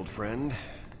into an old friend,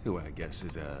 who I guess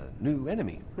is a new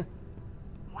enemy.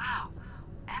 Wow,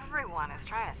 everyone is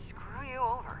trying to screw you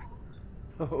over.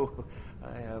 Oh,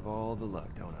 I have all the luck,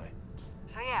 don't I?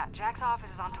 So yeah, Jack's office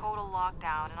is on total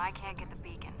lockdown, and I can't get the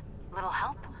beacon. Little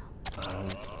help?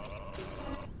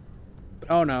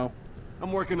 Oh no.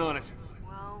 I'm working on it.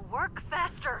 Well, work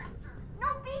faster. No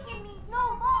beacon means no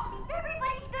vault means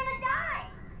everybody's gonna die.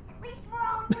 At least we're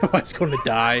all. Everybody's gonna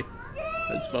die.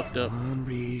 That's fucked up. Come on,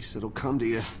 Reese, it'll come to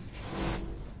you.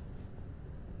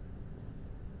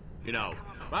 You know,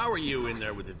 if I were you in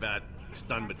there with the vet,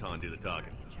 stun baton do the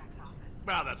talking.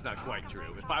 Well, that's not quite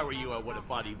true. If I were you, I would have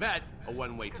bought Yvette a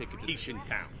one-way ticket to Nation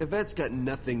Town. Yvette's got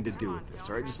nothing to do with this,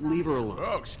 alright? Just leave her alone.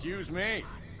 Oh, excuse me.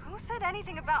 Who said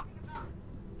anything about...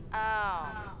 Oh,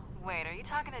 wait, are you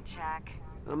talking to Jack?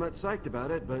 I'm not psyched about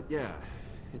it, but yeah,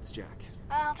 it's Jack.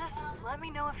 Well, just let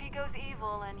me know if he goes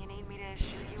evil and you need me to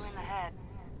shoot you in the head.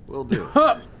 Will do.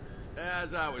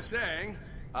 As I was saying,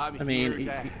 I'm I mean, here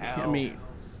to help. I mean,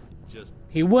 Just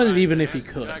he wouldn't trying even to if he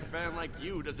answer could. Jack fan like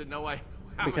you doesn't know I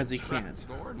have Because a he can't.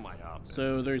 door in my office.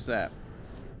 So there's that.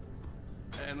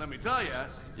 And let me tell you,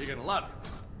 you're gonna love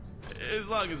it. As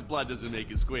long as blood doesn't make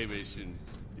you squeamish and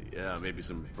maybe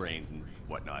some brains and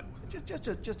whatnot.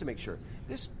 Just to make sure,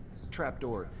 this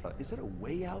trapdoor, is it a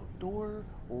way out door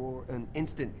or an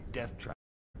instant death trap?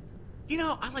 You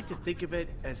know, I like to think of it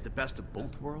as the best of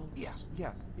both worlds.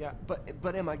 Yeah.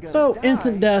 But am I gonna So die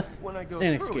instant death when I go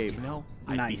and through escape. it? You know,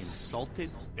 I'd be Nice. insulted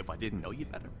if I didn't know you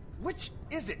better. Which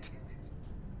is it?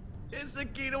 It's the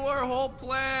key to our whole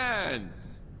plan.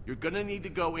 You're gonna need to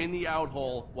go in the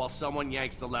outhole while someone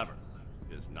yanks the lever.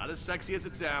 It's not as sexy as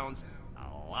it sounds.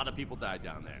 A lot of people died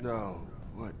down there. No,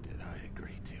 what did I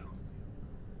agree to?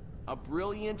 A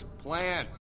brilliant plan.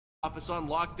 Office on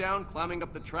lockdown, climbing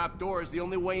up the trap door is the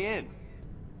only way in.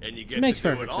 And you get Makes to do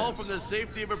it perfect all sense. from the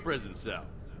safety of a prison cell.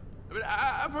 I mean,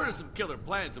 I've heard of some killer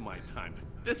plans in my time,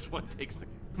 but this one takes the...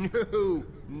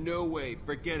 No way.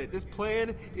 Forget it. This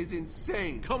plan is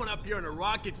insane. Coming up here in a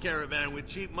rocket caravan with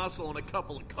cheap muscle and a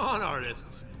couple of con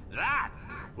artists. That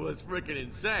was freaking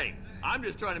insane. I'm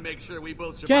just trying to make sure we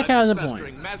both survive Jack has this a point.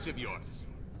 festering mess of yours.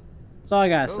 That's all I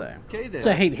gotta say. Okay, then.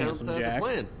 I hate Counts handsome as a Jack.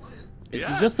 plan. He's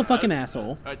Yeah, just a fucking that's- asshole.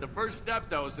 All right, the first step,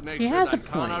 though, is to make He sure has a that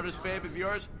con point. artist babe of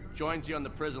yours joins you on the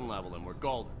prison level, and we're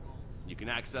golden. You can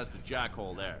access the jack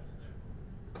hole there.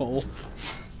 Cole.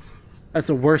 That's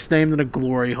a worse name than a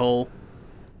glory hole.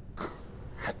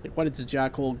 Like, what is a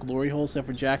jack hole, glory hole, except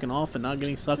for jacking off and not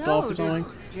getting sucked off or did something?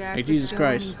 Jack Hey, Jesus bestow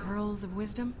Christ. any pearls of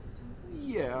wisdom?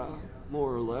 Yeah,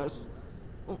 more or less.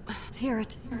 Well, let's hear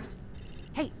it.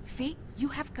 Hey, Fee, you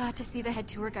have got to see the head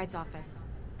tour guide's office.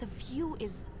 The view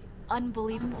is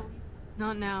unbelievable.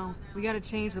 Not now. We gotta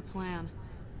change the plan.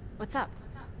 What's up?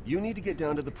 You need to get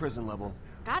down to the prison level.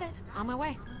 Got it. On my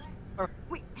way.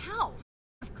 Wait, how?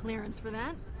 Have clearance for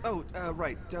that? Oh,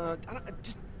 right.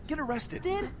 Just get arrested.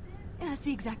 Did? Yeah, that's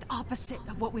the exact opposite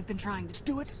of what we've been trying to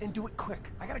Do it and do it quick.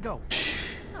 I gotta go.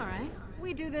 All right.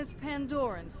 We do this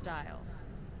Pandoran style.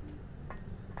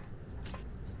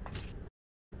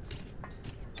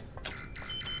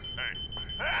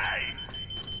 Hey!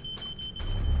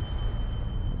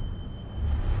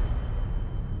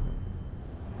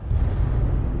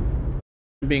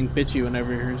 Being bitchy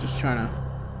whenever you're just trying to...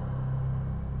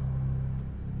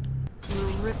 We're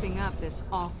ripping up this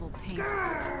awful paint.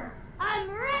 Grr! I'm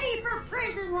ready for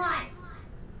prison life.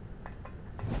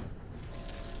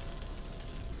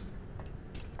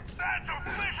 That's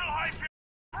official hype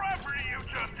property you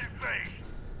just defaced!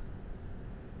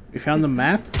 We found the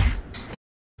map?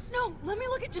 No, let me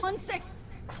look at just one sec.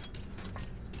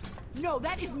 No,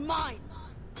 that is mine.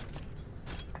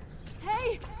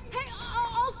 Hey,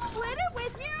 I'll split it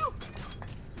with you.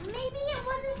 Maybe it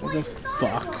wasn't What what the you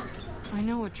thought it fuck? was. I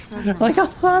know a treasure. Like how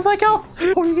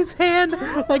holding his hand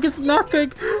like it's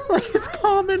nothing, like it's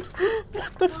common.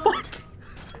 What the fuck?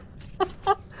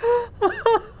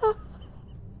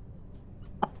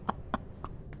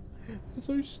 That's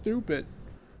so stupid.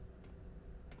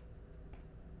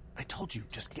 I told you,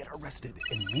 just get arrested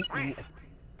and meet me at...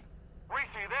 Reese,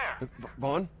 are you there?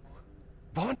 Vaughn?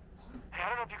 Vaughn? Hey, I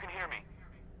don't know if you can hear me,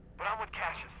 but I'm with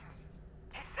Cassius.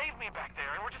 He saved me back there,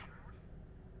 and we're just...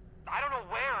 I don't know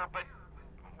where, but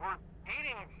we're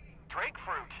eating drake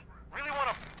fruit. Really want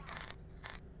to...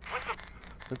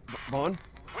 With the... Vaughn?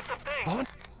 With the thing. Vaughn?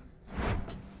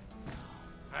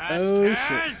 Oh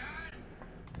shit.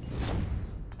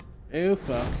 Oh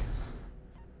fuck.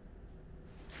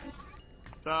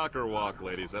 Talk or walk,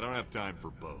 ladies. I don't have time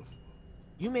for both.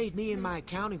 You made me and my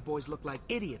accounting boys look like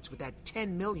idiots with that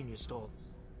 10 million you stole.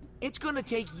 It's gonna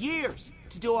take years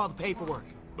to do all the paperwork.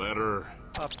 Better.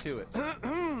 Up to it.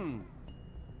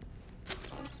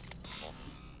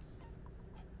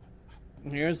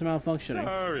 Here's the malfunctioning.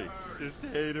 Sorry, just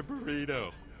ate a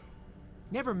burrito.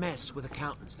 Never mess with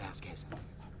accountants, Vasquez.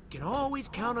 can always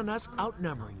count on us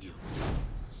outnumbering you.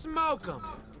 Smoke 'em.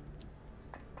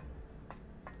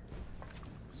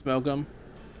 Smoke them.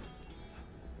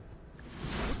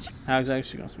 How's he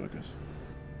actually gonna smoke us?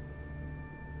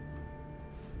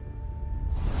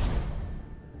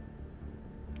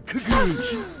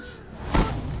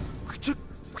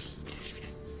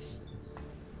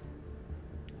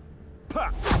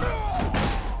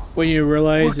 When you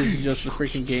realize it's just a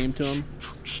freaking game to him.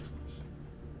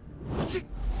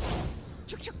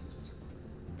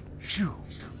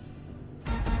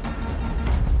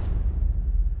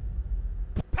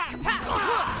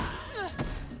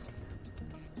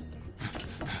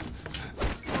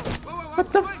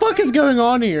 What the fuck is going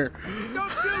on here? Don't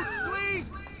shoot,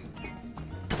 please!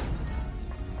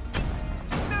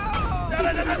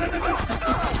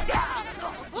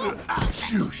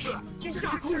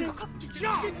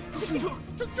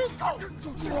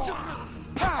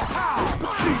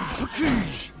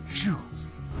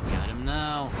 Got him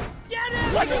now. Get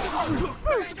him!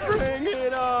 Bring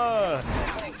it on!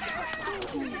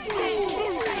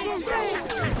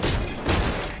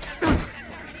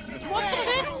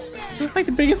 It's like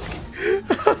the biggest.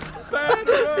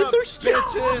 It's so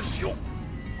stupid.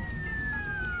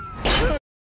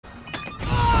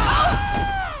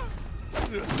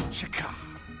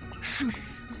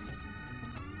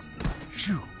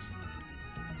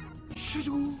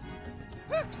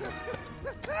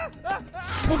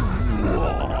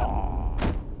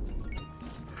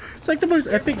 It's like the most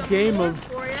epic game of.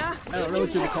 I don't know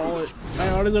what you would call it. I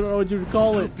honestly don't know what you would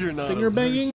call it. Finger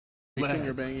banging?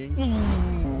 Finger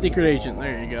banging. Secret agent.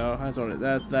 There you go. That's what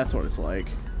that's what it's like.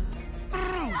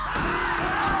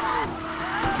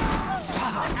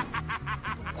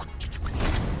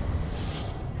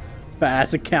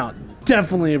 Bass account.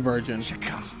 Definitely a virgin. He's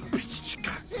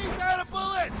out of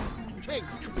bullets! Take.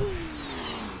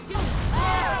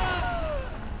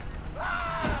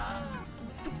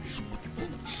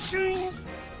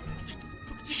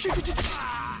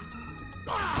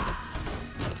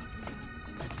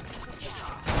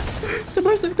 It's the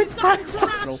most epic fight.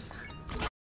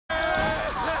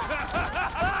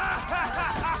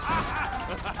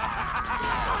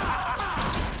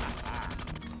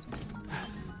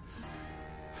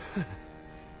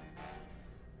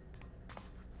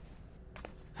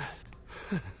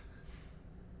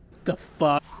 The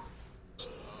fuck?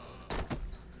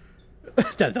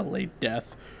 That's a late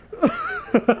death.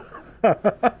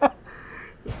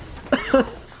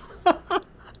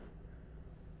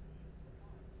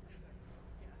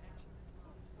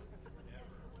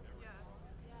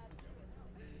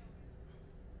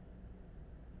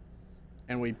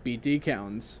 And we beat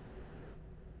decals.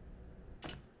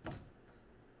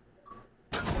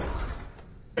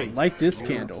 Light this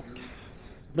candle.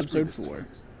 Episode 4.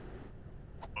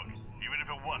 Even if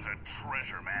it was a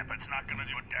treasure map, it's not gonna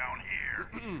do it down here.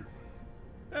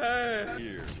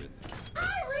 Here.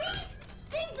 Hi, Reese!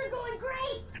 Things are going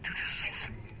great! Did you just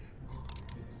see?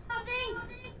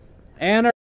 Nothing! And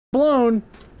are blown.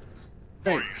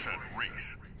 Or you said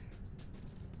Reese.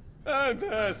 I'm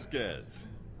Vasquez.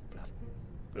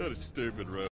 What a stupid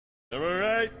road. Am I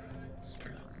right?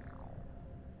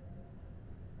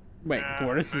 Wait,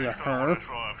 Gordis is a Based on her? what I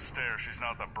saw upstairs, she's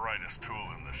not the brightest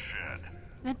tool in the shed.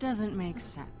 That doesn't make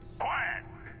sense. Quiet!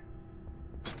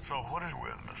 So what is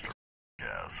with Mr.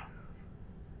 Gaz?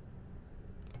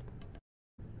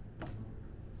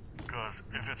 Because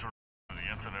if it's the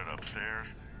incident upstairs,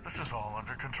 this is all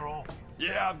under control.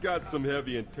 Yeah, I've got some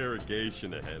heavy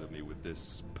interrogation ahead of me with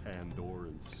this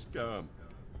Pandoran scum.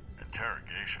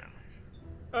 Interrogation?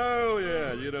 Oh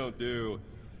yeah, you don't do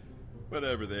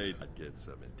whatever they get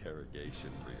some interrogation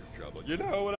for your trouble. You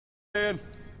know what I'm saying?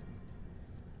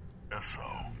 Guess so.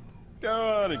 Go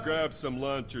on and grab some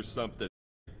lunch or something.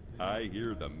 I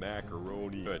hear the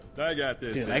macaroni. Good. I got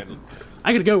this. Dude, handled.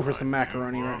 I could go for some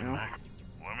macaroni right now.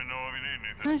 Let me know if you need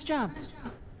anything. Nice job.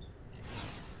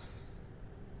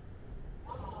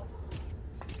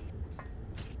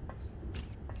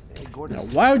 Hey, Gordon. Now,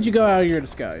 why would you go out of your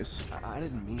disguise? I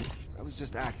didn't mean it. I was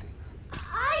just acting.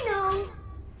 I know!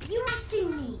 You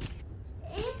acting me.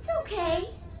 It's okay.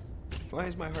 Why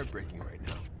is my heart breaking right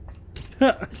now?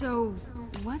 So,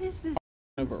 what is this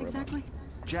Over exactly?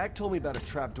 Jack told me about a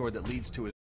trapdoor that leads to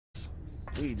his.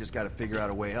 We just gotta figure out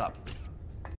a way up.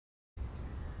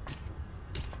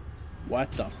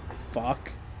 What the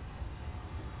fuck?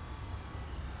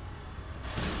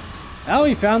 How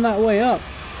he found that way up?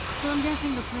 So I'm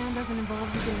guessing the plan doesn't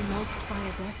involve you getting mulched by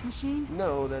a death machine?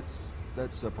 No, that's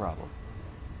a problem.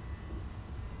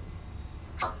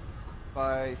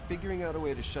 By figuring out a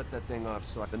way to shut that thing off,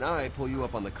 so then I pull you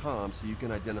up on the comm so you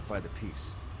can identify the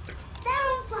piece.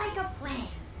 Sounds Looks like a plan.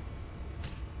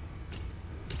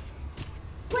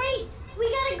 Wait! We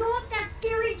gotta go up that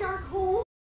scary dark hole?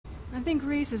 I think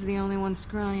Reese is the only one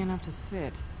scrawny enough to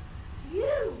fit.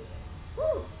 Phew!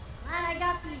 Whew! Glad I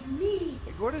got these meaty.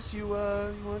 Hey, Gortys, you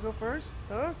wanna go first?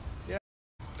 Huh? Yeah?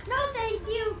 No, thank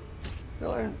you!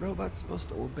 No, aren't robots supposed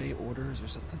to obey orders or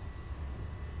something?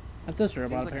 At this robot,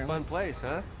 Seems like apparently. a fun place,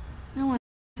 huh? No one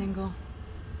single.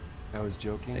 I was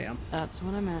joking. Damn. That's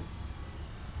what I meant.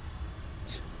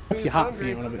 Hope you hot,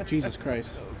 Fiona, but Jesus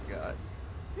Christ. Oh, God.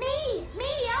 Me!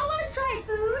 I wanna try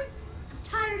food! I'm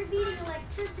tired of eating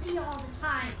electricity all the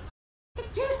time.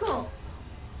 It tickles!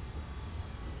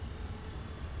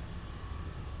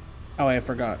 Oh, I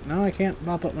forgot. No, I can't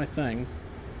pop up my thing.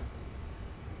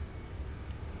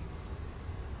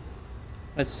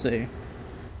 Let's see.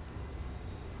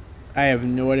 I have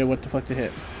no idea what the fuck to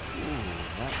hit.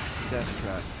 Ooh, that death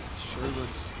trap sure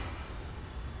looks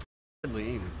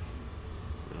deadly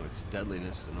with, its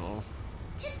deadliness and all.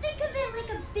 Just think of it like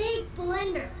a big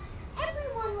blender.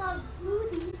 Everyone loves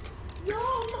smoothies.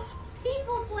 Yum!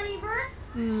 People flavor.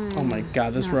 Oh my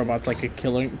god, this robot's like a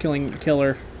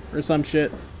killer or some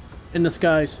shit in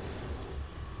disguise.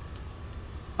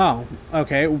 Oh,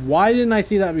 okay. Why didn't I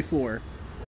see that before?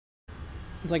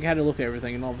 It's like I had to look at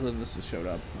everything and all of a sudden this just showed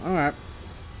up. Alright.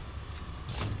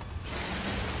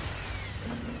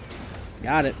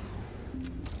 Got it.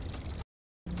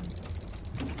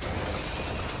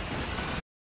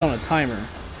 On a timer.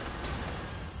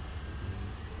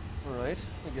 Alright,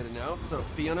 I get it now. So,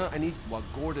 Fiona, I need while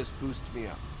Gortys boosts me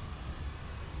up.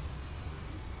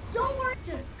 Don't worry,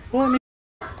 just... Well, I mean,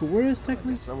 Gortys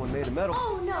technically? Someone made a medal.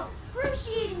 Oh no,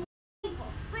 excruciating people.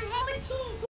 But have a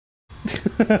team.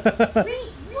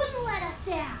 Reese wouldn't let us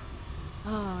down.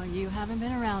 Oh, you haven't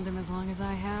been around him as long as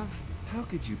I have. How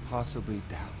could you possibly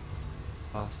doubt?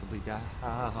 Possibly doubt.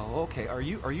 Okay, are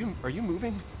you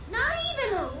moving? Not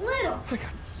even a little. I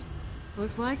got this.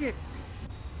 Looks like it.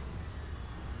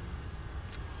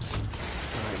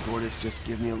 Alright, Gortys, just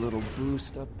give me a little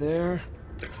boost up there.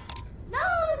 No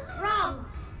problem.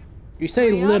 You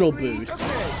say little boost.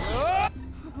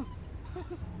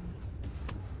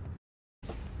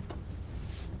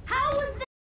 How was that?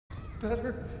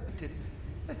 Better?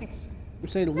 Thanks. You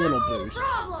say little boost.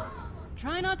 Problem.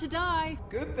 Try not to die.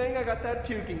 Good thing I got that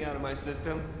puking out of my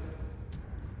system.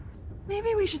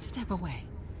 Maybe we should step away.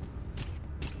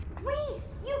 Reese,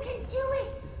 you can do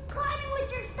it. Climbing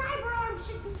with your cyber arm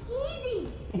should be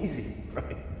easy. Easy,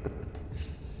 right?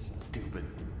 Stupid.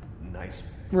 Nice.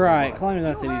 Right, robot. climbing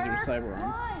not that easy with cyber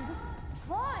arm.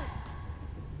 Fine.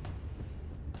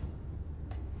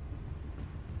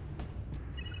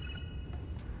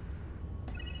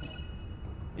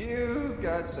 You've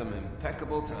got some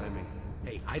impeccable timing.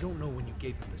 Hey, I don't know when you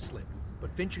gave him the slip, but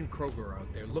Finch and Kroger are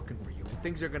out there looking for you, and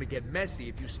things are gonna get messy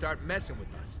if you start messing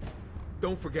with us.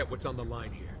 Don't forget what's on the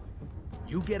line here.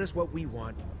 You get us what we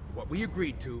want, what we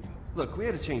agreed to. Look, we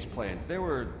had to change plans. There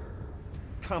were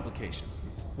complications.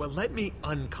 Well, let me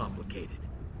uncomplicate it.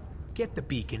 Get the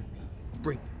beacon.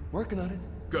 Working on it.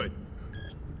 Good.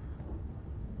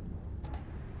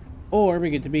 Or we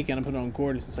get the beacon and put it on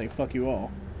Gortys and say, fuck you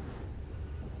all.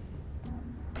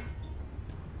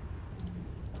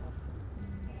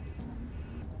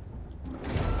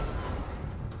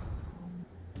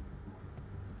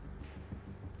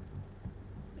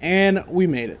 And we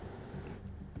made it.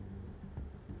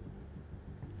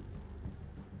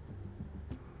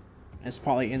 It's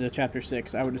probably into chapter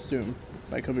 6, I would assume.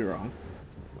 But I could be wrong.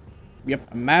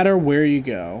 Yep, no matter where you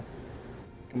go.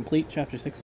 Complete chapter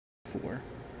 6 4.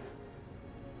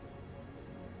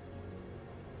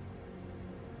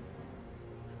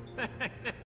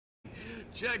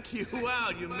 Check you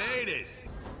out, you made it!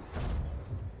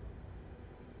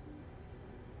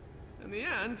 In the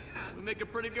end, we make a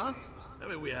pretty good... Huh? I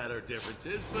mean, we had our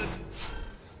differences, but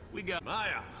we got my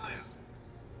office.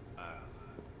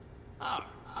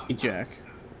 Hey, Jack.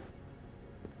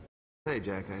 Hey,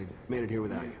 Jack, I made it here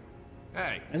without you.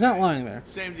 Hey. He's not lying there.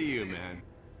 Same to you, man.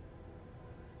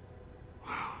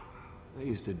 Wow. I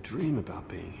used to dream about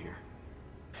being here.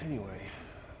 Anyway,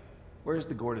 where's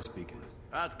the Gortys beacon?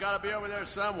 It's gotta be over there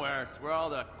somewhere. It's where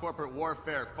all the corporate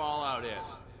warfare fallout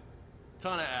is.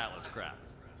 Ton of Atlas crap.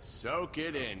 Soak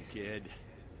it in, kid.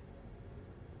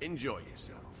 Enjoy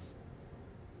yourself.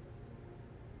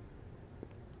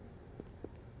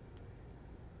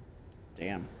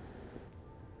 Damn.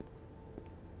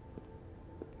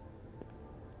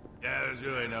 Yeah, there's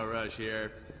really no rush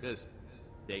here. Just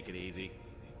take it easy.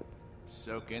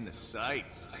 Soak in the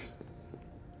sights.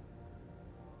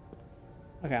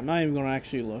 Okay, I'm not even gonna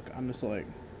actually look. I'm just like...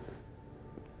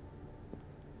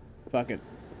 Fuck it.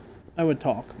 I would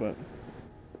talk, but...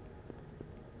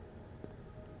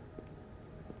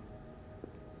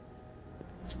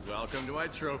 Welcome to my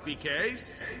trophy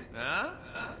case. Huh?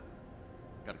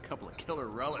 Got a couple of killer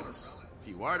relics. A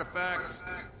few artifacts.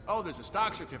 Oh, there's a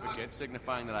stock certificate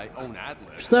signifying that I own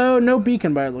Atlas. So, no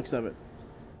beacon by the looks of it.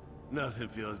 Nothing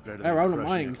feels better I than don't crushing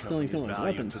mind a stealing company's someone's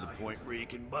value weapons. to the point where you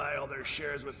can buy all their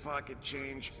shares with pocket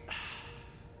change.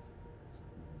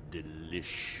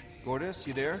 Delish. Gortys,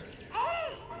 you there?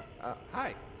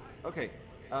 Hi. Okay.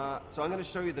 So I'm gonna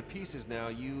show you the pieces now.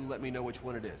 You let me know which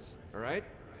one it is. All right?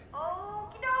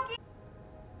 Okie dokie.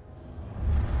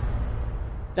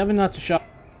 Definitely not the shot.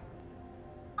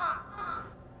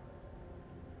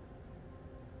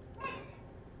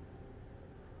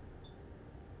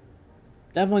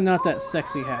 Definitely not that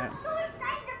sexy hat.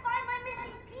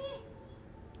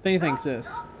 If anything, sis.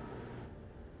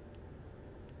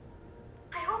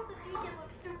 I hope the beacon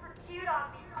looks super cute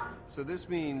on me. So this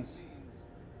means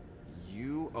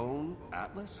you own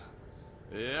Atlas?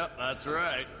 Yep, that's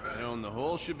right. I own the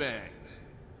whole shebang.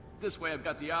 This way I've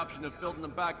got the option of building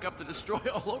them back up to destroy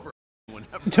all over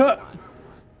whenever I want. I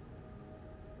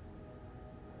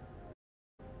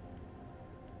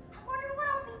wonder what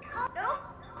I'll become. Nope,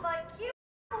 my cute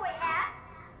cowboy hat.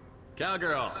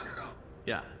 Cowgirl.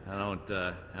 Yeah, I don't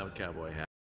have a cowboy hat.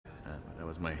 But that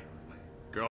was my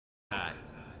girl hat.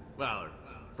 Well, her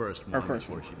first one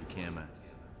before she became a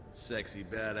sexy,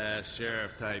 badass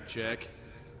sheriff type chick.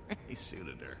 He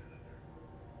suited her.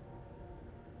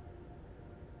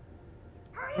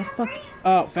 What the fuck?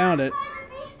 Oh, found it.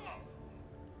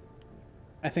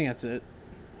 I think that's it.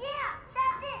 Yeah,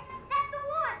 that's it. That's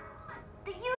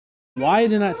the one. Why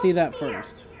did I not see that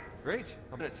first? Great.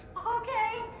 I'll do it.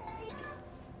 Okay.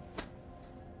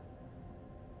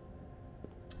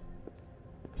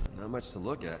 Not much to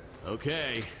look at.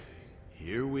 Okay,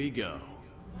 here we go.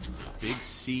 The big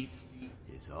seat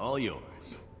is all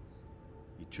yours.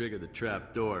 You trigger the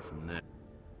trap door from there.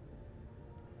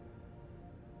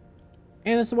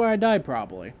 And this is where I died,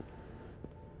 probably.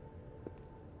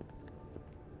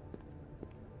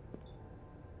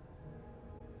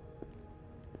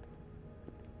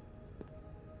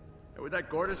 And with that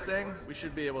Gortys thing, we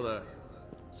should be able to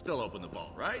still open the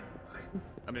vault, right?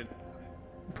 I mean...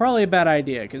 Probably a bad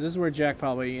idea, because this is where Jack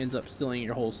probably ends up stealing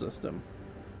your whole system.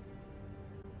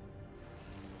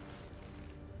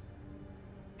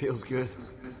 Feels good.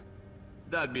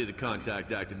 That'd be the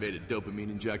contact-activated dopamine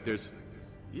injectors.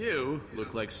 You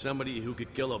look like somebody who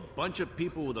could kill a bunch of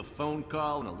people with a phone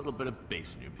call and a little bit of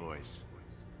bass in your voice.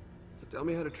 So tell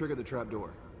me how to trigger the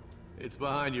trapdoor. It's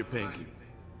behind your pinky.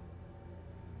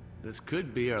 This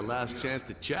could be our last chance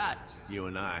to chat, you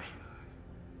and I.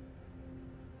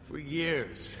 For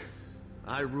years,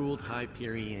 I ruled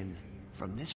Hyperion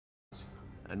from this,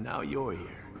 and now you're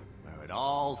here, where it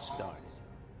all started.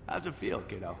 How's it feel,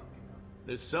 kiddo?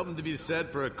 There's something to be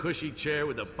said for a cushy chair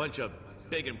with a bunch of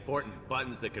big important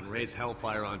buttons that can raise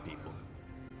hellfire on people.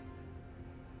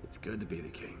 It's good to be the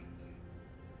king.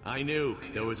 I knew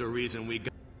there was a reason we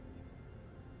got...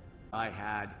 I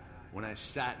had when I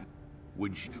sat...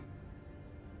 Would you...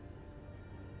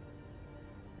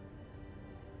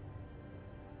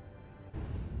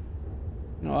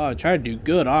 No, I try to do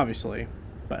good, obviously,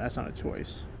 but that's not a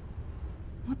choice.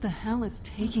 What the hell is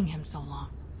taking him so long?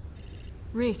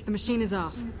 Reese, the machine is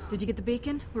off. Did you get the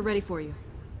beacon? We're ready for you.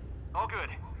 All good.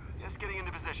 Just getting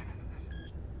into position.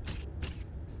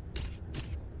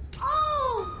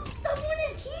 Oh! Someone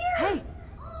is here! Hey!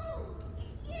 Oh,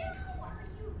 it's you! What are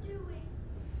you doing?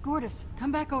 Gortys,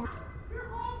 come back over.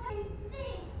 You're all the same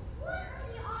thing! What are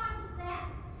the odds of that?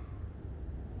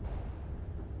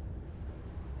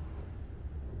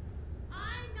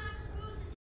 I'm not supposed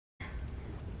to...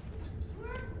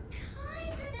 We're kind of in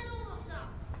the middle of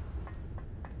something.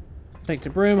 Take the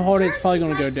broom, hold it, it's probably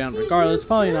going to go down regardless.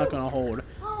 Probably not going to hold.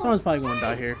 Someone's probably going to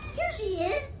die here. Here she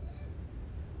is!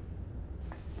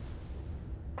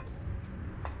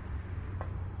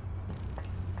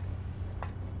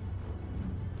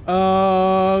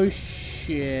 Oh,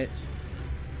 shit.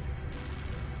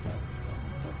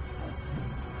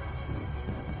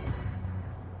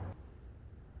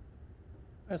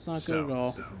 That's not good at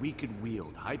all. If we could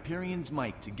wield Hyperion's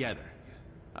might together,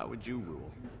 how would you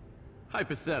rule?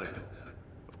 Hypothetical,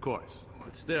 of course,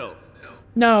 but still.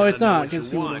 No, it's gotta know not, what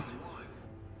 'cause you who- want. If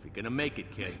you're gonna make it,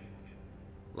 kid.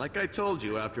 Like I told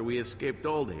you after we escaped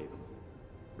Oldhaven.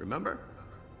 Remember?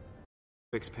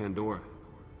 Fix Pandora.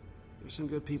 There's some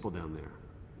good people down there.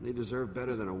 They deserve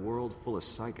better than a world full of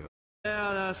psychos.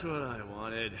 Yeah, that's what I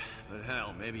wanted. But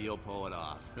hell, maybe you'll pull it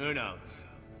off. Who knows?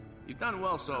 You've done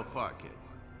well so far, kid.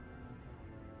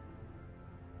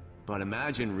 But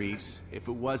imagine, Reese, if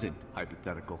it wasn't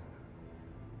hypothetical.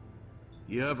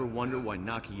 You ever wonder why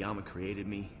Nakayama created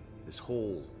me? This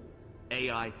whole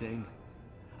AI thing.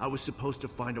 I was supposed to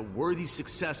find a worthy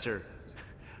successor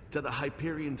to the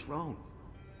Hyperion throne.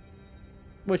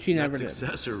 Which he never that did.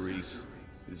 Successor, Reese,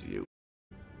 is you.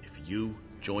 If you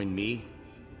join me,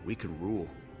 we can rule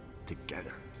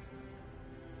together.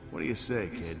 What do you say,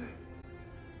 kid?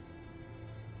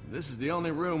 This is the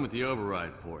only room with the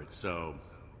override port, so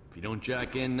if you don't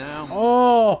jack in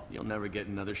now, you'll never get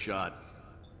another shot.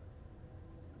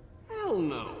 Hell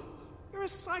no. You're a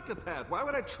psychopath. Why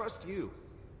would I trust you?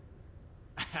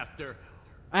 After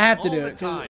I have to all do the it.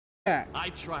 time Yeah. I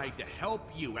tried to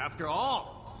help you after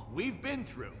all we've been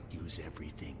through. Use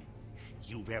everything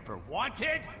you've ever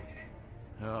wanted.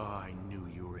 Oh, I knew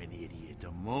you were an idiot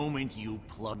the moment you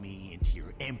plugged me into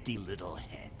your empty little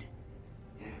head.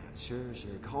 Yeah, sure.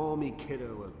 Call me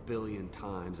kiddo a billion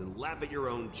times and laugh at your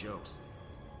own jokes.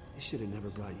 They should have never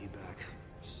brought you back.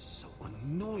 So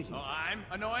annoying. Oh, I'm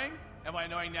annoying? Am I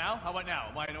annoying now? How about now?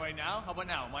 Am I annoying now? How about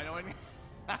now? Am I annoying?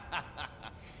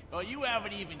 Well, you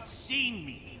haven't even seen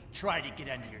me try to get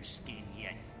under your skin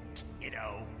yet,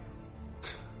 kiddo.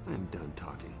 I'm done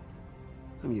talking.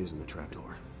 I'm using the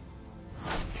trapdoor.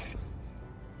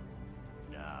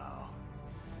 No,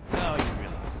 you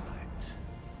really aren't.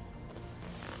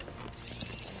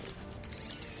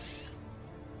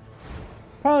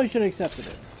 Probably should have accepted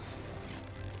it.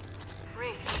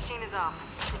 Reese, machine is off.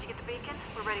 Did you get the beacon?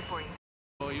 We're ready for you.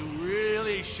 Oh, you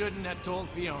really shouldn't have told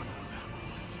Fiona.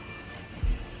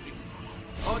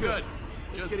 All good.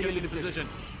 Just getting get into into position.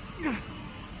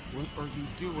 What are you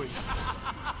doing?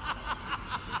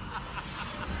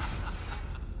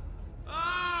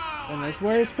 And I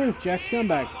swear it's proof. Jack's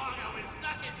scumbag. I was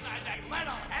stuck inside that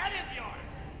little head of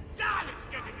yours. God, it's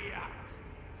good to be ours.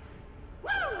 Woo!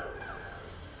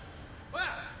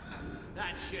 Well,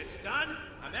 that shit's done.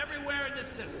 I'm everywhere in the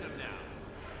system now.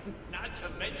 Not to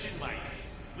mention my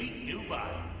sweet new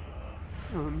body.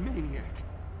 You're a maniac.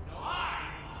 No, I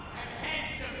am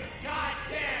handsome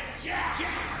goddamn Jack.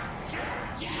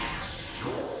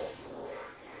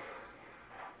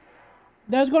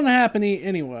 That's going to happen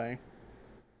anyway.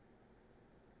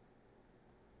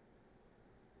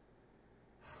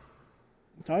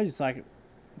 Told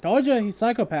you he's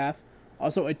psychopath.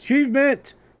 Also,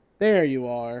 achievement! There you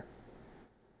are.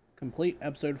 Complete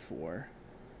episode 4.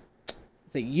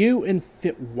 It's a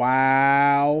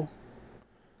wow.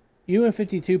 You and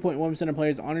 52.1% of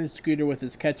players honored Scooter with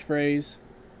his catchphrase.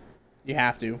 You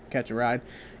have to catch a ride.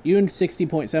 You and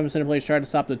 60.7% of players tried to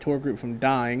stop the tour group from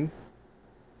dying.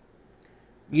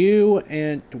 You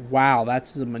and wow,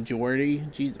 that's the majority.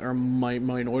 Jeez, or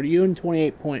minority. You and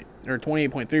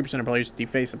 28.3% of players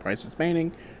deface the price of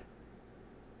painting.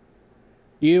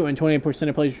 You and 28%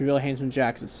 of players reveal Handsome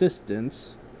Jack's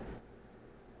assistance.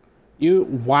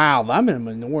 Wow, I'm in a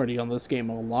minority on this game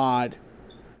a lot.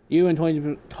 You and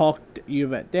 20 talked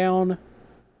Yvette down.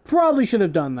 Probably should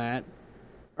have done that.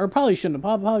 Or probably shouldn't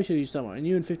have. Probably should have used someone. And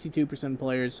you and 52% of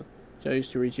players chose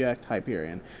to reject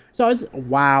Hyperion. So it's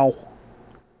wow.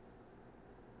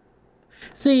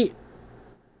 See,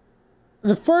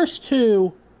 the first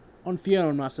two on Fiona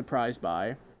I'm not surprised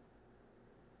by.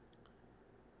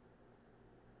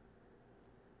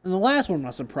 And the last one I'm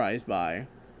not surprised by.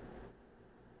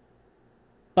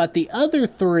 But the other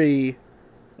three,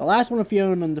 the last one on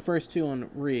Fiona and the first two on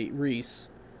Reese,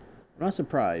 I'm not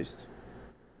surprised.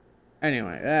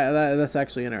 Anyway, that's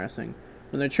actually interesting.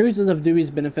 When the truces of Dewey's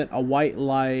benefit, a white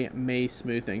lie may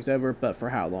smooth things over, but for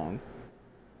how long?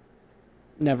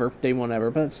 Never. They won't ever.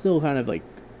 But it's still kind of like...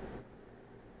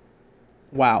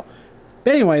 wow.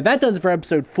 But anyway, that does it for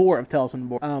episode 4 of Tales from the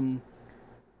Borderlands.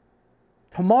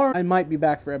 Tomorrow I might be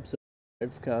back for episode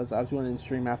 5, because I was going to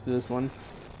stream after this one.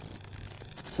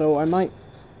 So I might...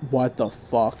 what the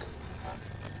fuck?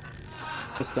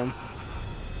 System.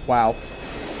 Wow.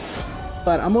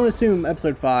 But I'm going to assume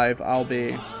episode 5 I'll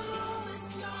be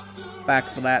back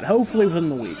for that. Hopefully within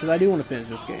the week, because I do want to finish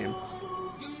this game.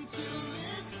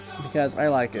 Because I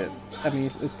like it. I mean,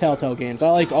 it's Telltale games. I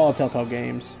like all Telltale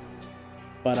games.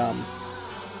 But,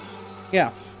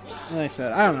 yeah. Like I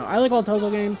said, I don't know. I like all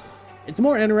Telltale games. It's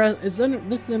more interesting.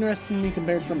 This is interesting to me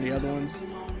compared to some of the other ones.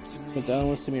 But the other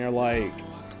ones to me are like...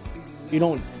 you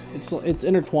don't... It's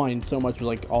intertwined so much with,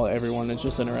 like, everyone. It's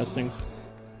just interesting.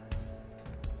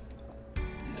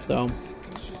 So...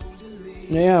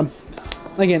 yeah.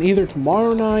 Again, either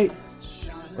tomorrow night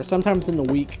or sometime within the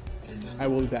week, I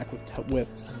will be back with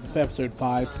episode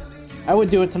 5. I would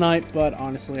do it tonight, but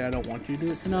honestly, I don't want to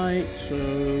do it tonight, so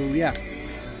yeah.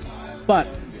 But,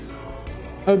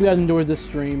 I hope you guys enjoyed this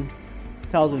stream.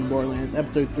 Tales from the Borderlands,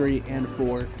 episode 3 and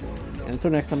 4. And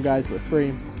until next time, guys, live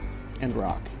free and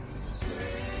rock.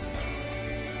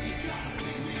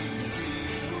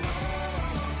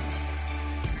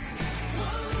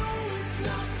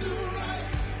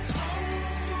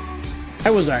 I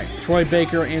was right. Troy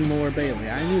Baker and Laura Bailey.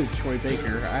 I knew Troy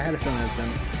Baker. I had a feeling that's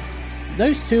him.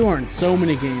 Those two are in so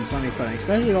many games, not even funny,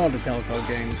 especially all the Telltale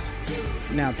games.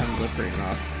 Now time to live free and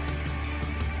rock.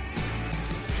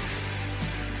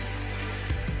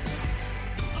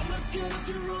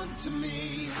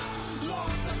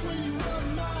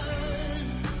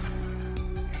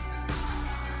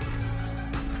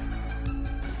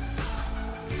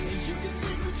 You can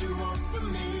take what you want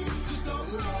from me.